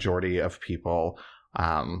vast majority of people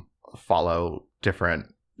follow different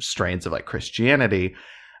strains of like Christianity.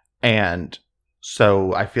 And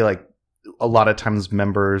so I feel like a lot of times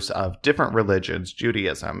members of different religions,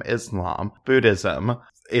 Judaism, Islam, Buddhism,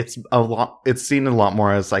 it's seen a lot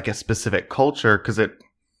more as like a specific culture, because it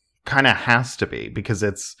kind of has to be, because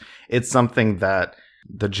it's something that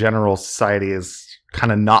the general society is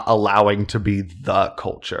kind of not allowing to be the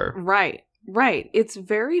culture. Right. It's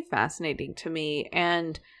very fascinating to me,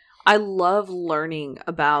 and I love learning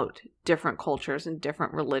about different cultures and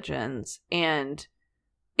different religions, and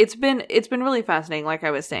it's been really fascinating. Like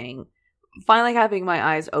I was saying, finally having my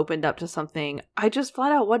eyes opened up to something I just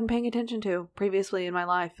flat out wasn't paying attention to previously in my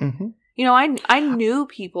life. Mm-hmm. You know, I knew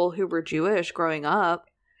people who were Jewish growing up.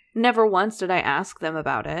 Never once did I ask them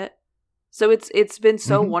about it. So it's been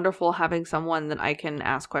so wonderful having someone that I can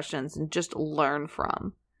ask questions and just learn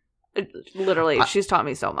from. Literally, she's taught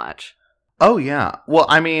me so much. Oh, yeah. Well,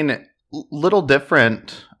 I mean, little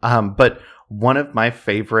different, but one of my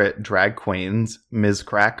favorite drag queens, Ms.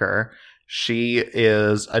 Cracker, she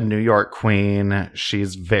is a New York queen.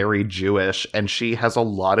 She's very Jewish, and she has a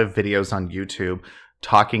lot of videos on YouTube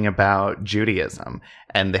talking about Judaism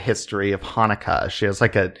and the history of Hanukkah. She has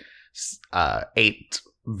like a 8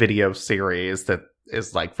 video series that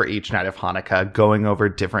is like for each night of Hanukkah, going over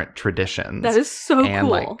different traditions. That is so and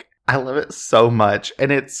cool. Like, I love it so much.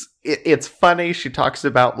 And it's funny. She talks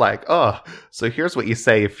about like, oh, so here's what you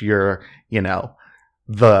say if you're, you know,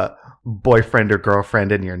 the boyfriend or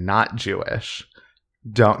girlfriend and you're not Jewish.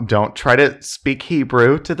 Don't try to speak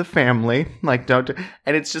Hebrew to the family. Like, don't.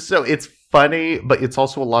 And it's just so, it's funny, but it's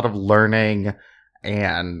also a lot of learning,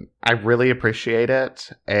 and I really appreciate it.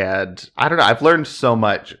 And I don't know, I've learned so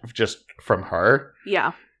much just from her.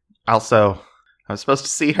 Yeah. Also, I was supposed to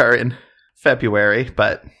see her in February,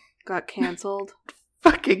 but got canceled.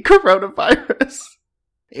 Fucking coronavirus.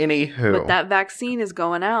 Anywho. But that vaccine is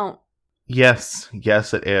going out. Yes,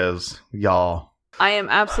 it is, y'all. I am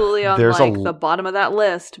absolutely on the bottom of that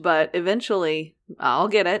list, but eventually I'll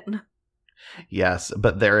get it. Yes,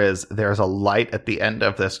 but there's a light at the end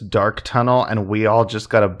of this dark tunnel, and we all just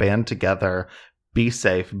gotta band together, be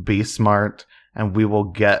safe, be smart, and we will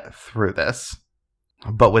get through this.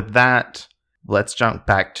 But with that, let's jump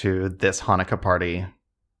back to this Hanukkah party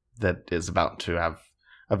that is about to have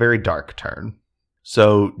a very dark turn.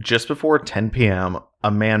 So just before 10 p.m.,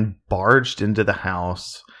 a man barged into the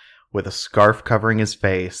house with a scarf covering his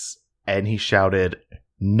face, and he shouted,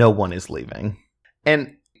 "No one is leaving."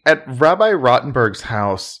 And at Rabbi Rottenberg's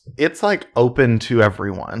house, it's like open to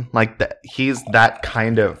everyone. Like he's that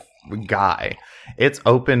kind of guy. It's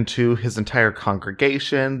open to his entire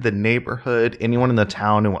congregation, the neighborhood, anyone in the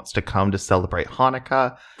town who wants to come to celebrate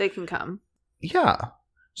Hanukkah. They can come. Yeah.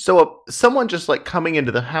 So someone just like coming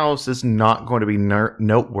into the house is not going to be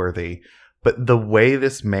noteworthy. But the way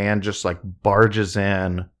this man just like barges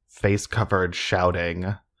in, face covered,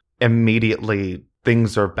 shouting, immediately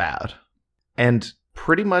things are bad. And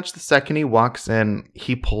pretty much the second he walks in,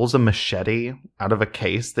 he pulls a machete out of a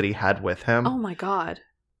case that he had with him. Oh my God.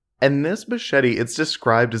 And this machete, it's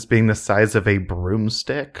described as being the size of a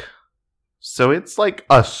broomstick. So it's like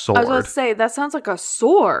a sword. I was about to say, that sounds like a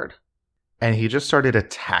sword. And he just started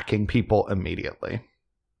attacking people immediately.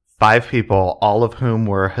 5 people, all of whom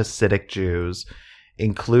were Hasidic Jews,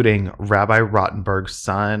 including Rabbi Rottenberg's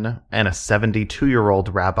son and a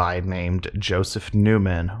 72-year-old rabbi named Joseph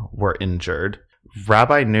Newman, were injured.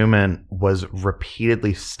 Rabbi Newman was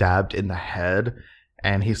repeatedly stabbed in the head,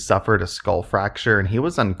 and he suffered a skull fracture, and he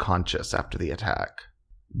was unconscious after the attack.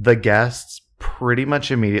 The guests pretty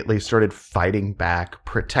much immediately started fighting back,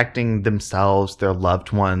 protecting themselves, their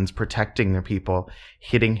loved ones, protecting their people,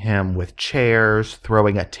 hitting him with chairs,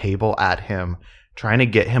 throwing a table at him, trying to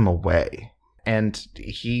get him away. And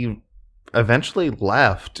he eventually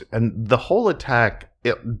left, and the whole attack,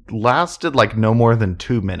 it lasted like no more than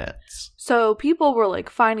 2 minutes. So people were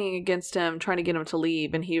like fighting against him, trying to get him to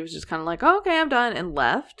leave, and he was just kind of like, oh, okay, I'm done, and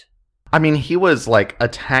left. I mean, he was like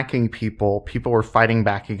attacking people. People were fighting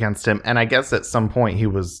back against him. And I guess at some point he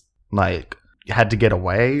was like, had to get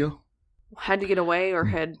away. Had to get away or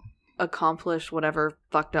had accomplished whatever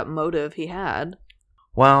fucked up motive he had.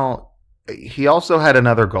 Well, he also had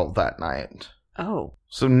another goal that night. Oh.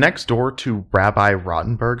 So next door to Rabbi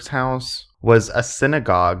Rottenberg's house was a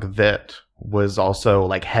synagogue that was also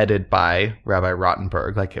like headed by Rabbi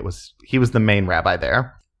Rottenberg. Like he was the main rabbi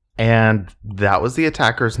there. And that was the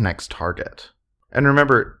attacker's next target. And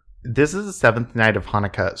remember, this is the 7th night of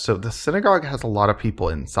Hanukkah, so the synagogue has a lot of people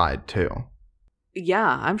inside too.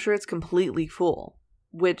 Yeah, I'm sure it's completely full,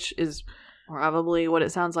 which is probably what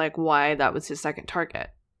it sounds like why that was his second target.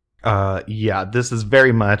 Yeah, this is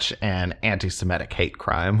very much an anti-Semitic hate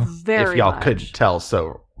crime. Very if y'all much. could tell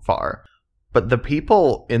so far. But the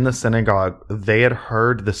people in the synagogue, they had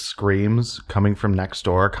heard the screams coming from next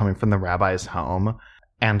door, coming from the rabbi's home.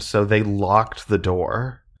 And so they locked the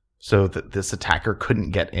door so that this attacker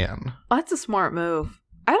couldn't get in. That's a smart move.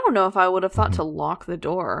 I don't know if I would have thought to lock the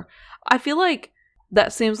door. I feel like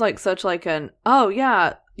that seems like such like an, oh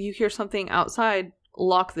yeah, you hear something outside,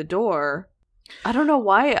 lock the door. I don't know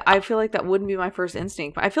why I feel like that wouldn't be my first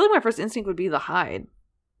instinct. I feel like my first instinct would be the hide.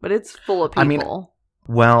 But it's full of people. I mean,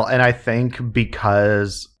 well, and I think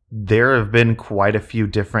because there have been quite a few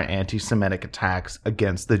different anti-Semitic attacks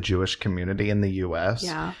against the Jewish community in the U.S.,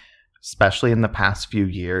 yeah, especially in the past few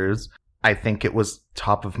years. I think it was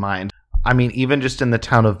top of mind. I mean, even just in the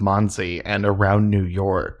town of Monsey and around New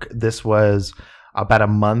York, this was about a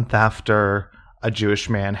month after a Jewish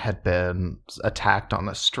man had been attacked on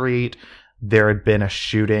the street. There had been a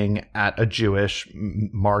shooting at a Jewish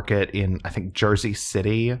market in, I think, Jersey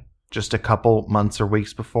City just a couple months or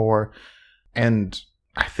weeks before. And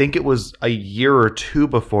I think it was a year or 2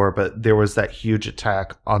 before, but there was that huge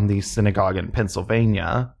attack on the synagogue in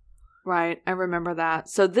Pennsylvania. Right, I remember that.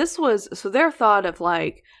 So their thought of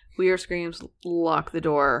like, we hear screams, lock the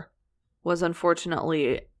door, was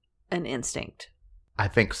unfortunately an instinct. I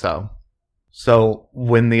think so. So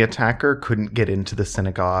when the attacker couldn't get into the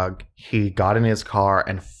synagogue, he got in his car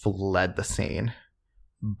and fled the scene.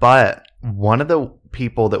 But one of the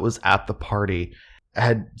people that was at the party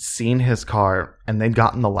had seen his car and they'd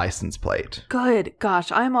gotten the license plate. Good.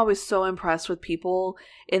 Gosh, I'm always so impressed with people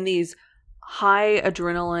in these high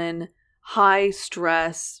adrenaline, high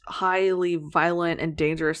stress, highly violent and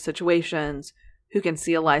dangerous situations who can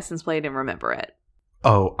see a license plate and remember it.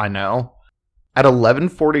 Oh, I know. At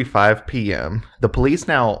 11:45 p.m., the police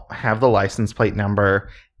now have the license plate number.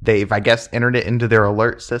 They've, I guess, entered it into their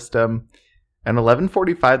alert system. And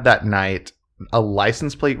 11:45 that night, a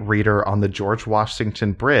license plate reader on the George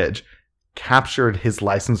Washington Bridge captured his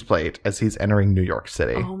license plate as he's entering New York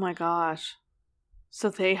City. Oh my gosh. So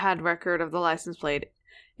they had record of the license plate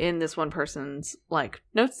in this one person's, like,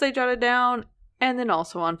 notes they jotted down, and then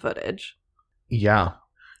also on footage. Yeah.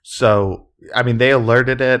 So, I mean, they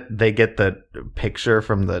alerted it. They get the picture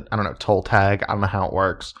from the, I don't know, toll tag. I don't know how it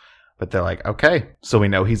works. But they're like, okay, so we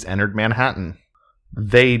know he's entered Manhattan.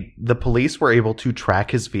 The police were able to track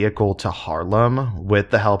his vehicle to Harlem with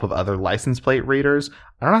the help of other license plate readers.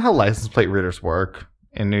 I don't know how license plate readers work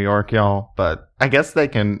in New York, y'all, but I guess they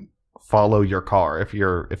can follow your car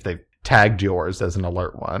if they've tagged yours as an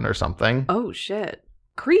alert one or something. Oh shit.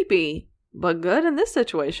 Creepy, but good in this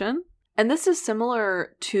situation. And this is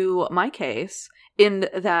similar to my case in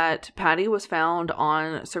that Patty was found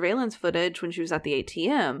on surveillance footage when she was at the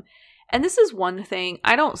ATM. And this is one thing,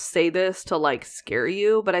 I don't say this to like scare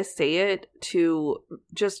you, but I say it to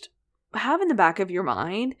just have in the back of your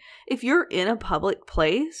mind, if you're in a public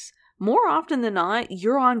place, more often than not,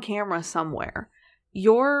 you're on camera somewhere.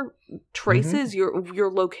 Your traces,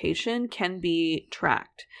 your location can be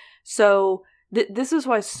tracked. So this is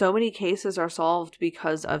why so many cases are solved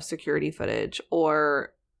because of security footage,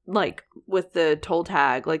 or like with the toll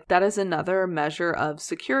tag. Like, that is another measure of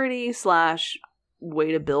security /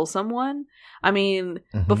 way to bill someone. I mean,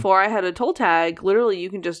 before I had a toll tag, literally you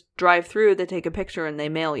can just drive through, they take a picture, and they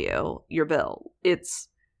mail you your bill. It's,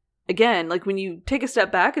 again, like when you take a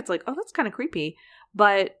step back, it's like, oh, that's kind of creepy.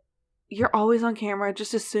 But you're always on camera.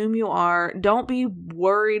 Just assume you are. Don't be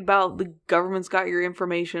worried about the government's got your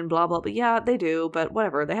information, blah, blah, blah. Yeah, they do, but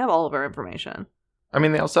whatever. They have all of our information. I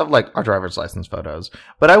mean, they also have, like, our driver's license photos.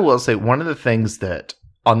 But I will say, one of the things that,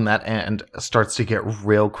 on that end, starts to get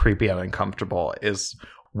real creepy and uncomfortable is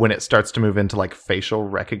when it starts to move into, like, facial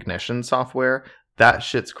recognition software. That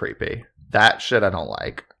shit's creepy. That shit I don't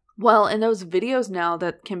like. Well, and those videos now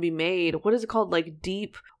that can be made, what is it called? Like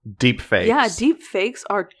deep fakes. Yeah, deep fakes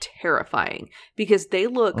are terrifying because they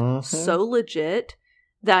look so legit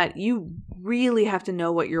that you really have to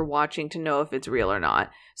know what you're watching to know if it's real or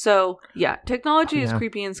not. So, yeah, technology is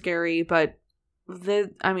creepy and scary, but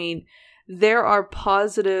there are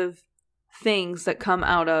positive things that come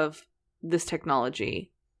out of this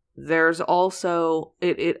technology. There's also,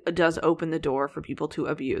 it does open the door for people to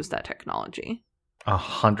abuse that technology.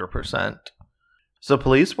 100%. So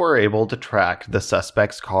police were able to track the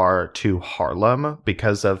suspect's car to Harlem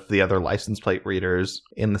because of the other license plate readers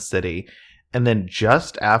in the city. And then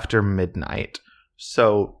just after midnight,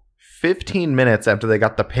 so 15 minutes after they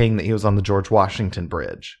got the ping that he was on the George Washington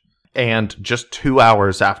Bridge, and just 2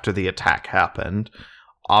 hours after the attack happened,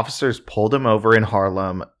 officers pulled him over in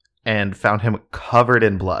Harlem and found him covered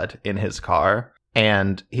in blood in his car.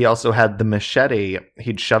 And he also had the machete.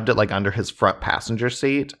 He'd shoved it like under his front passenger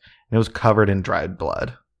seat, and it was covered in dried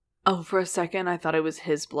blood. Oh, for a second, I thought it was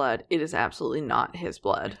his blood. It is absolutely not his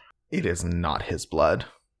blood. It is not his blood.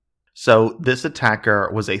 So this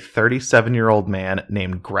attacker was a 37-year-old man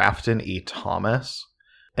named Grafton E. Thomas.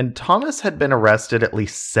 And Thomas had been arrested at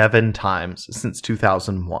least 7 times since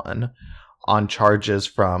 2001 on charges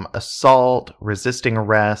from assault, resisting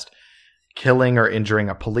arrest, killing or injuring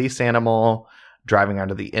a police animal, driving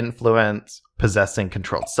under the influence, possessing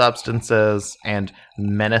controlled substances, and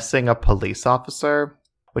menacing a police officer,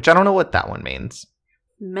 which I don't know what that one means.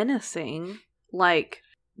 Menacing? Like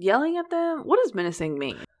yelling at them? What does menacing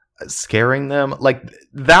mean? Scaring them? Like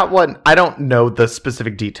that one, I don't know the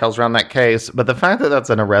specific details around that case, but the fact that that's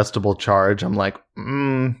an arrestable charge, I'm like,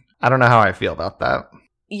 I don't know how I feel about that.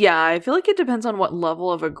 Yeah, I feel like it depends on what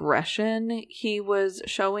level of aggression he was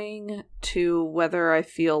showing to whether I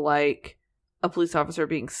feel like a police officer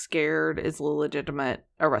being scared is a legitimate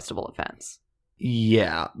arrestable offense.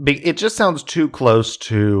 Yeah, it just sounds too close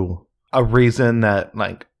to a reason that,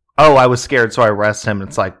 like, oh, I was scared, so I arrest him.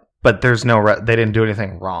 It's like, but there's no, they didn't do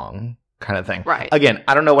anything wrong, kind of thing. Right. Again,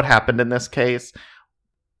 I don't know what happened in this case.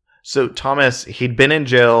 So Thomas, he'd been in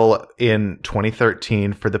jail in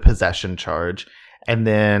 2013 for the possession charge. And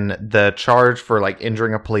then the charge for, like,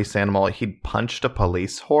 injuring a police animal, he'd punched a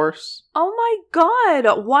police horse. Oh my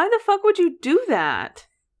god, why the fuck would you do that?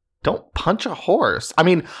 Don't punch a horse. I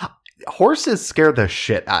mean, horses scare the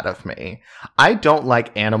shit out of me. I don't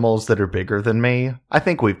like animals that are bigger than me. I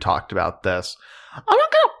think we've talked about this. I'm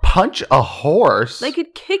not gonna punch a horse. They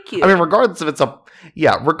could kick you. I mean, regardless if it's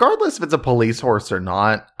a police horse or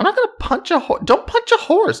not, I'm not gonna punch a horse. Don't punch a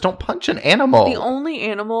horse. Don't punch an animal. The only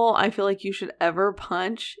animal I feel like you should ever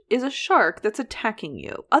punch is a shark that's attacking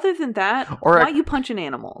you. Other than that, why are you punching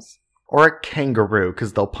animals? Or a kangaroo,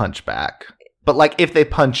 because they'll punch back. But, like, if they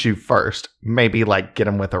punch you first, maybe, like, get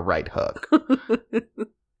them with a right hook.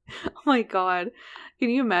 Oh my god. Can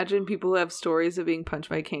you imagine people who have stories of being punched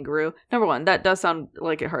by a kangaroo? Number one, that does sound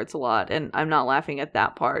like it hurts a lot, and I'm not laughing at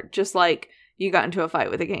that part. Just like you got into a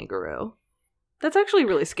fight with a kangaroo. That's actually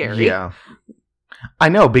really scary. Yeah. I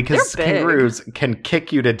know, because kangaroos can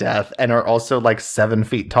kick you to death and are also like 7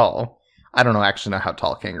 feet tall. I don't actually know how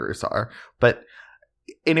tall kangaroos are. But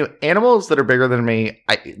anyway, animals that are bigger than me,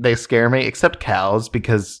 they scare me, except cows,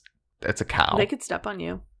 because it's a cow. They could step on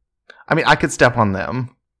you. I mean, I could step on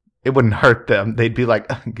them. It wouldn't hurt them. They'd be like,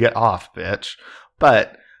 get off, bitch.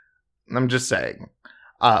 But I'm just saying.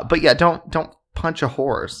 But yeah, don't punch a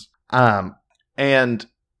horse. And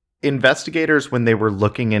investigators, when they were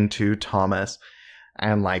looking into Thomas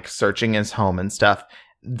and like searching his home and stuff,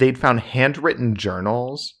 they'd found handwritten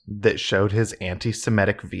journals that showed his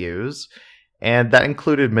anti-Semitic views. And that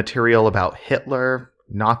included material about Hitler,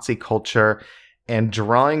 Nazi culture, and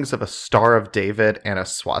drawings of a Star of David and a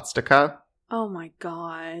swastika. Oh my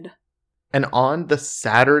god. And on the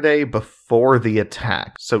Saturday before the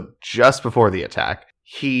attack, so just before the attack,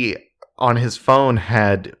 he, on his phone,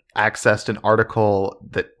 had accessed an article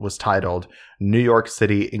that was titled, "New York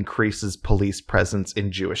City Increases Police Presence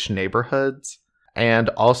in Jewish Neighborhoods." And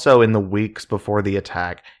also in the weeks before the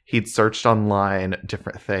attack, he'd searched online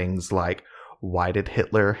different things like, "Why did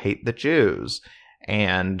Hitler hate the Jews?"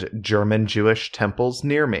 and "German Jewish temples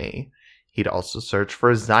near me." He'd also searched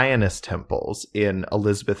for Zionist temples in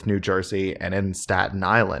Elizabeth, New Jersey, and in Staten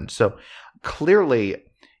Island. So clearly,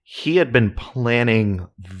 he had been planning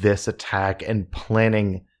this attack and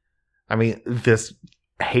planning, this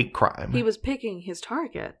hate crime. He was picking his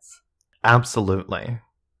targets. Absolutely.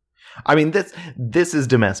 This is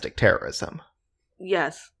domestic terrorism.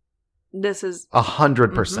 Yes. This is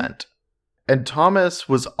 100%. And Thomas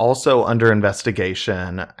was also under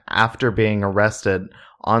investigation after being arrested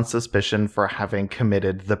on suspicion for having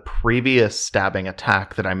committed the previous stabbing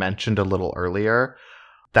attack that I mentioned a little earlier.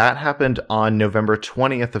 That happened on November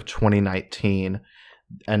 20th of 2019.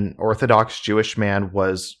 An Orthodox Jewish man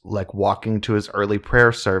was walking to his early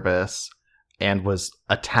prayer service and was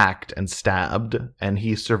attacked and stabbed, and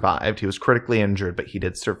he survived. He was critically injured, but he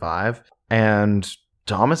did survive. And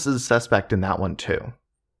Thomas is a suspect in that one too.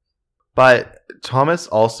 But Thomas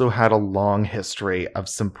also had a long history of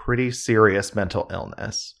some pretty serious mental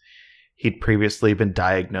illness. He'd previously been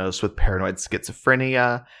diagnosed with paranoid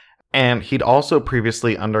schizophrenia, and he'd also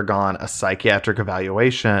previously undergone a psychiatric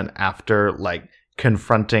evaluation after,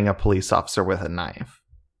 confronting a police officer with a knife.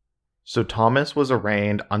 So Thomas was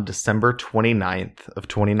arraigned on December 29th of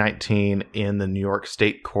 2019 in the New York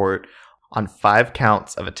State Court on 5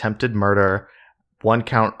 counts of attempted murder, 1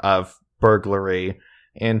 count of burglary,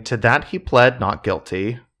 and to that he pled not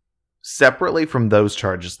guilty. Separately from those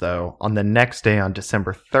charges, though, on the next day on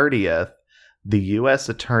December 30th, the U.S.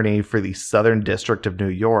 Attorney for the Southern District of New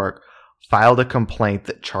York filed a complaint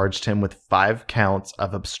that charged him with 5 counts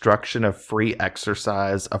of obstruction of free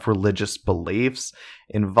exercise of religious beliefs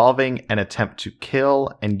involving an attempt to kill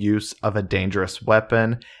and use of a dangerous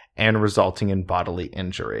weapon and resulting in bodily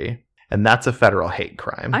injury. And that's a federal hate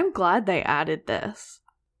crime. I'm glad they added this.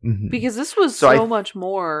 Mm-hmm. Because this was so much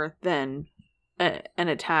more than an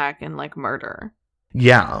attack and murder.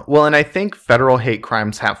 Yeah. Well, and I think federal hate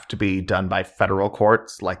crimes have to be done by federal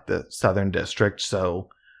courts, like the Southern District. So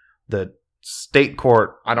the state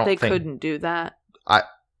court, they couldn't do that.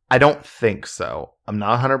 I don't think so. I'm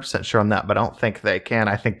not 100% sure on that, but I don't think they can.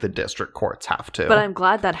 I think the district courts have to. But I'm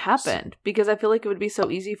glad that happened because I feel like it would be so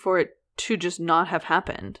easy for it to just not have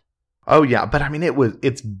happened. Oh yeah, but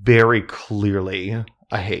it's very clearly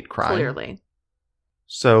a hate crime. Clearly.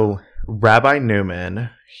 So Rabbi Newman,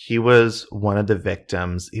 he was one of the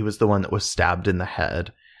victims. He was the one that was stabbed in the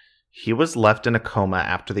head. He was left in a coma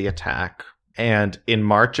after the attack. And in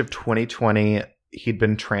March of 2020, he'd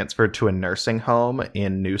been transferred to a nursing home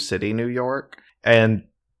in New City, New York. And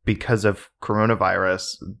because of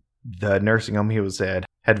coronavirus, the nursing home he was in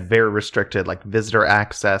had very restricted visitor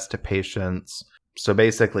access to patients. So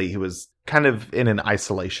basically, he was kind of in an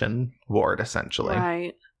isolation ward, essentially.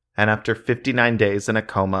 Right. And after 59 days in a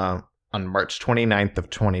coma, on March 29th of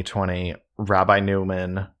 2020, Rabbi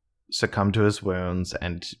Newman succumbed to his wounds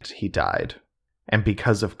and he died. And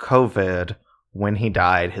because of COVID, when he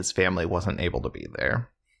died, his family wasn't able to be there.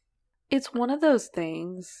 It's one of those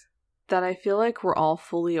things that I feel like we're all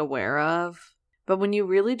fully aware of. But when you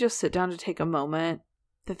really just sit down to take a moment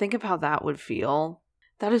to think of how that would feel,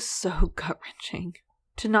 that is so gut-wrenching.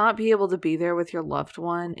 To not be able to be there with your loved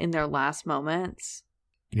one in their last moments.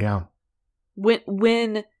 Yeah.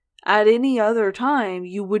 When at any other time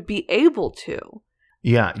you would be able to.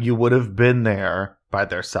 Yeah, you would have been there by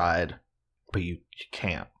their side, but you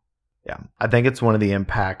can't. Yeah. I think it's one of the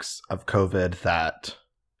impacts of COVID that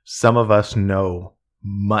some of us know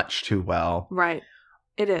much too well. Right.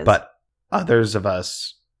 It is. But others of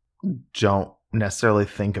us don't necessarily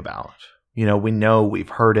think about. We know we've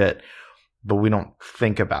heard it, but we don't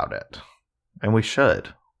think about it. And we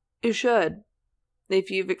should. You should. If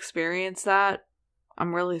you've experienced that,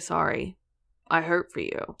 I'm really sorry. I hurt for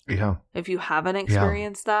you. Yeah. If you haven't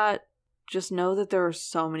experienced that, just know that there are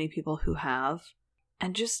so many people who have.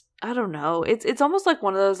 And just, I don't know. It's almost like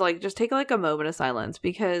one of those, just take a moment of silence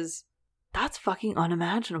because that's fucking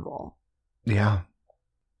unimaginable. Yeah.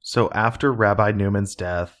 So after Rabbi Newman's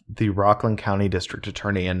death, the Rockland County District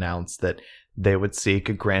Attorney announced that they would seek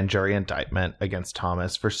a grand jury indictment against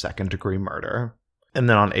Thomas for second-degree murder. And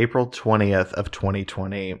then on April 20th of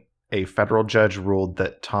 2020, a federal judge ruled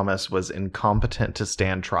that Thomas was incompetent to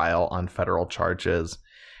stand trial on federal charges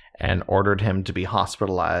and ordered him to be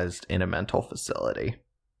hospitalized in a mental facility.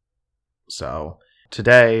 So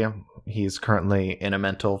today, He's currently in a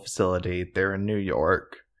mental facility there in New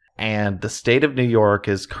York. And the state of New York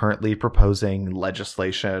is currently proposing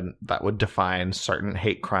legislation that would define certain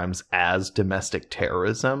hate crimes as domestic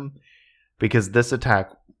terrorism, because this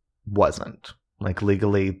attack wasn't. Like,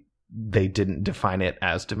 legally, they didn't define it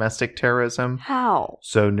as domestic terrorism. How?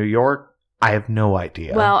 So New York, I have no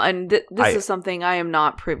idea. Well, and this is something I am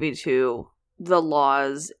not privy to, the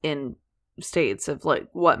laws in states of like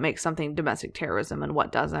what makes something domestic terrorism and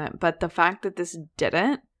what doesn't. But the fact that this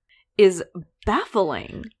didn't is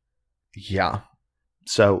baffling. Yeah.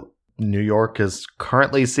 So New York is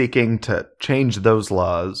currently seeking to change those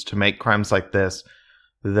laws to make crimes like this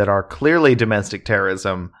that are clearly domestic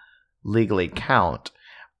terrorism legally count.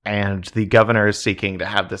 And the governor is seeking to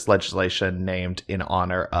have this legislation named in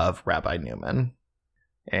honor of Rabbi Newman.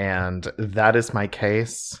 And that is my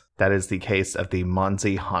case. That is the case of the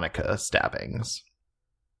Monsey Hanukkah stabbings.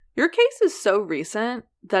 Your case is so recent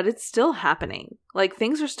that it's still happening. Like,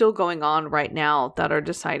 things are still going on right now that are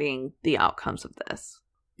deciding the outcomes of this.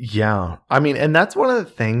 Yeah. I mean, and that's one of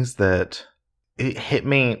the things that it hit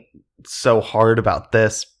me so hard about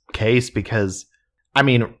this case because, I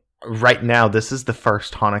mean, right now, this is the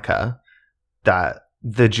first Hanukkah that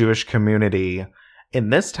the Jewish community in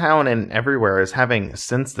this town and everywhere is having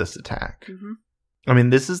since this attack. Mm-hmm. I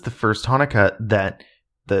mean, this is the first Hanukkah that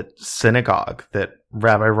the synagogue that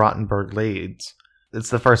Rabbi Rottenberg leads,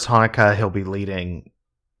 it's the first Hanukkah he'll be leading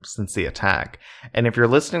since the attack. And if you're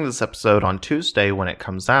listening to this episode on Tuesday when it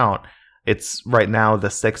comes out, it's right now the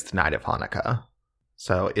 6th night of Hanukkah.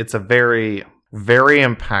 So it's a very, very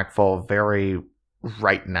impactful, very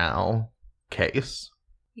right now case.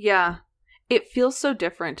 Yeah. It feels so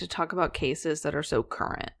different to talk about cases that are so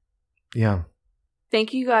current. Yeah.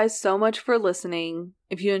 Thank you guys so much for listening.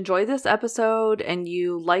 If you enjoyed this episode and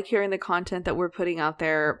you like hearing the content that we're putting out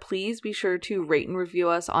there, please be sure to rate and review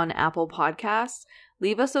us on Apple Podcasts.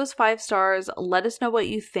 Leave us those 5 stars. Let us know what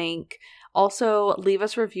you think. Also, leave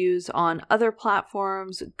us reviews on other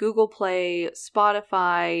platforms, Google Play,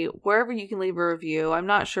 Spotify, wherever you can leave a review. I'm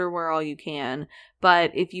not sure where all you can,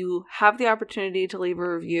 but if you have the opportunity to leave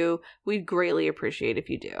a review, we'd greatly appreciate if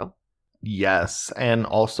you do. Yes, and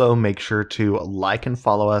also make sure to like and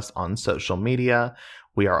follow us on social media.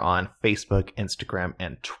 We are on Facebook, Instagram,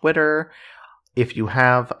 and Twitter. If you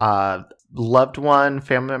have a loved one,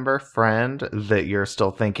 family member, friend that you're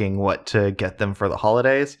still thinking what to get them for the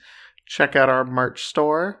holidays, check out our merch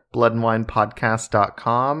store,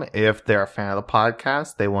 bloodandwinepodcast.com. If they're a fan of the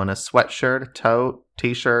podcast, they want a sweatshirt, tote,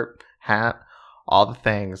 t-shirt, hat, all the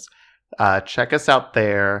things. Check us out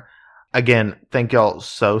there. Again, thank y'all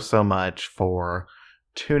so much for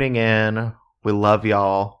tuning in. We love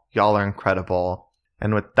y'all. Y'all are incredible.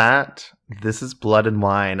 And with that, this is Blood and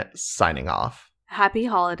Wine signing off. Happy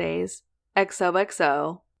holidays.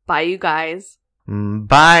 XOXO. Bye, you guys.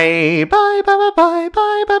 Bye. Bye, bye, bye,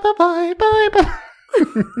 bye, bye, bye, bye, bye,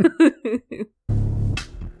 bye.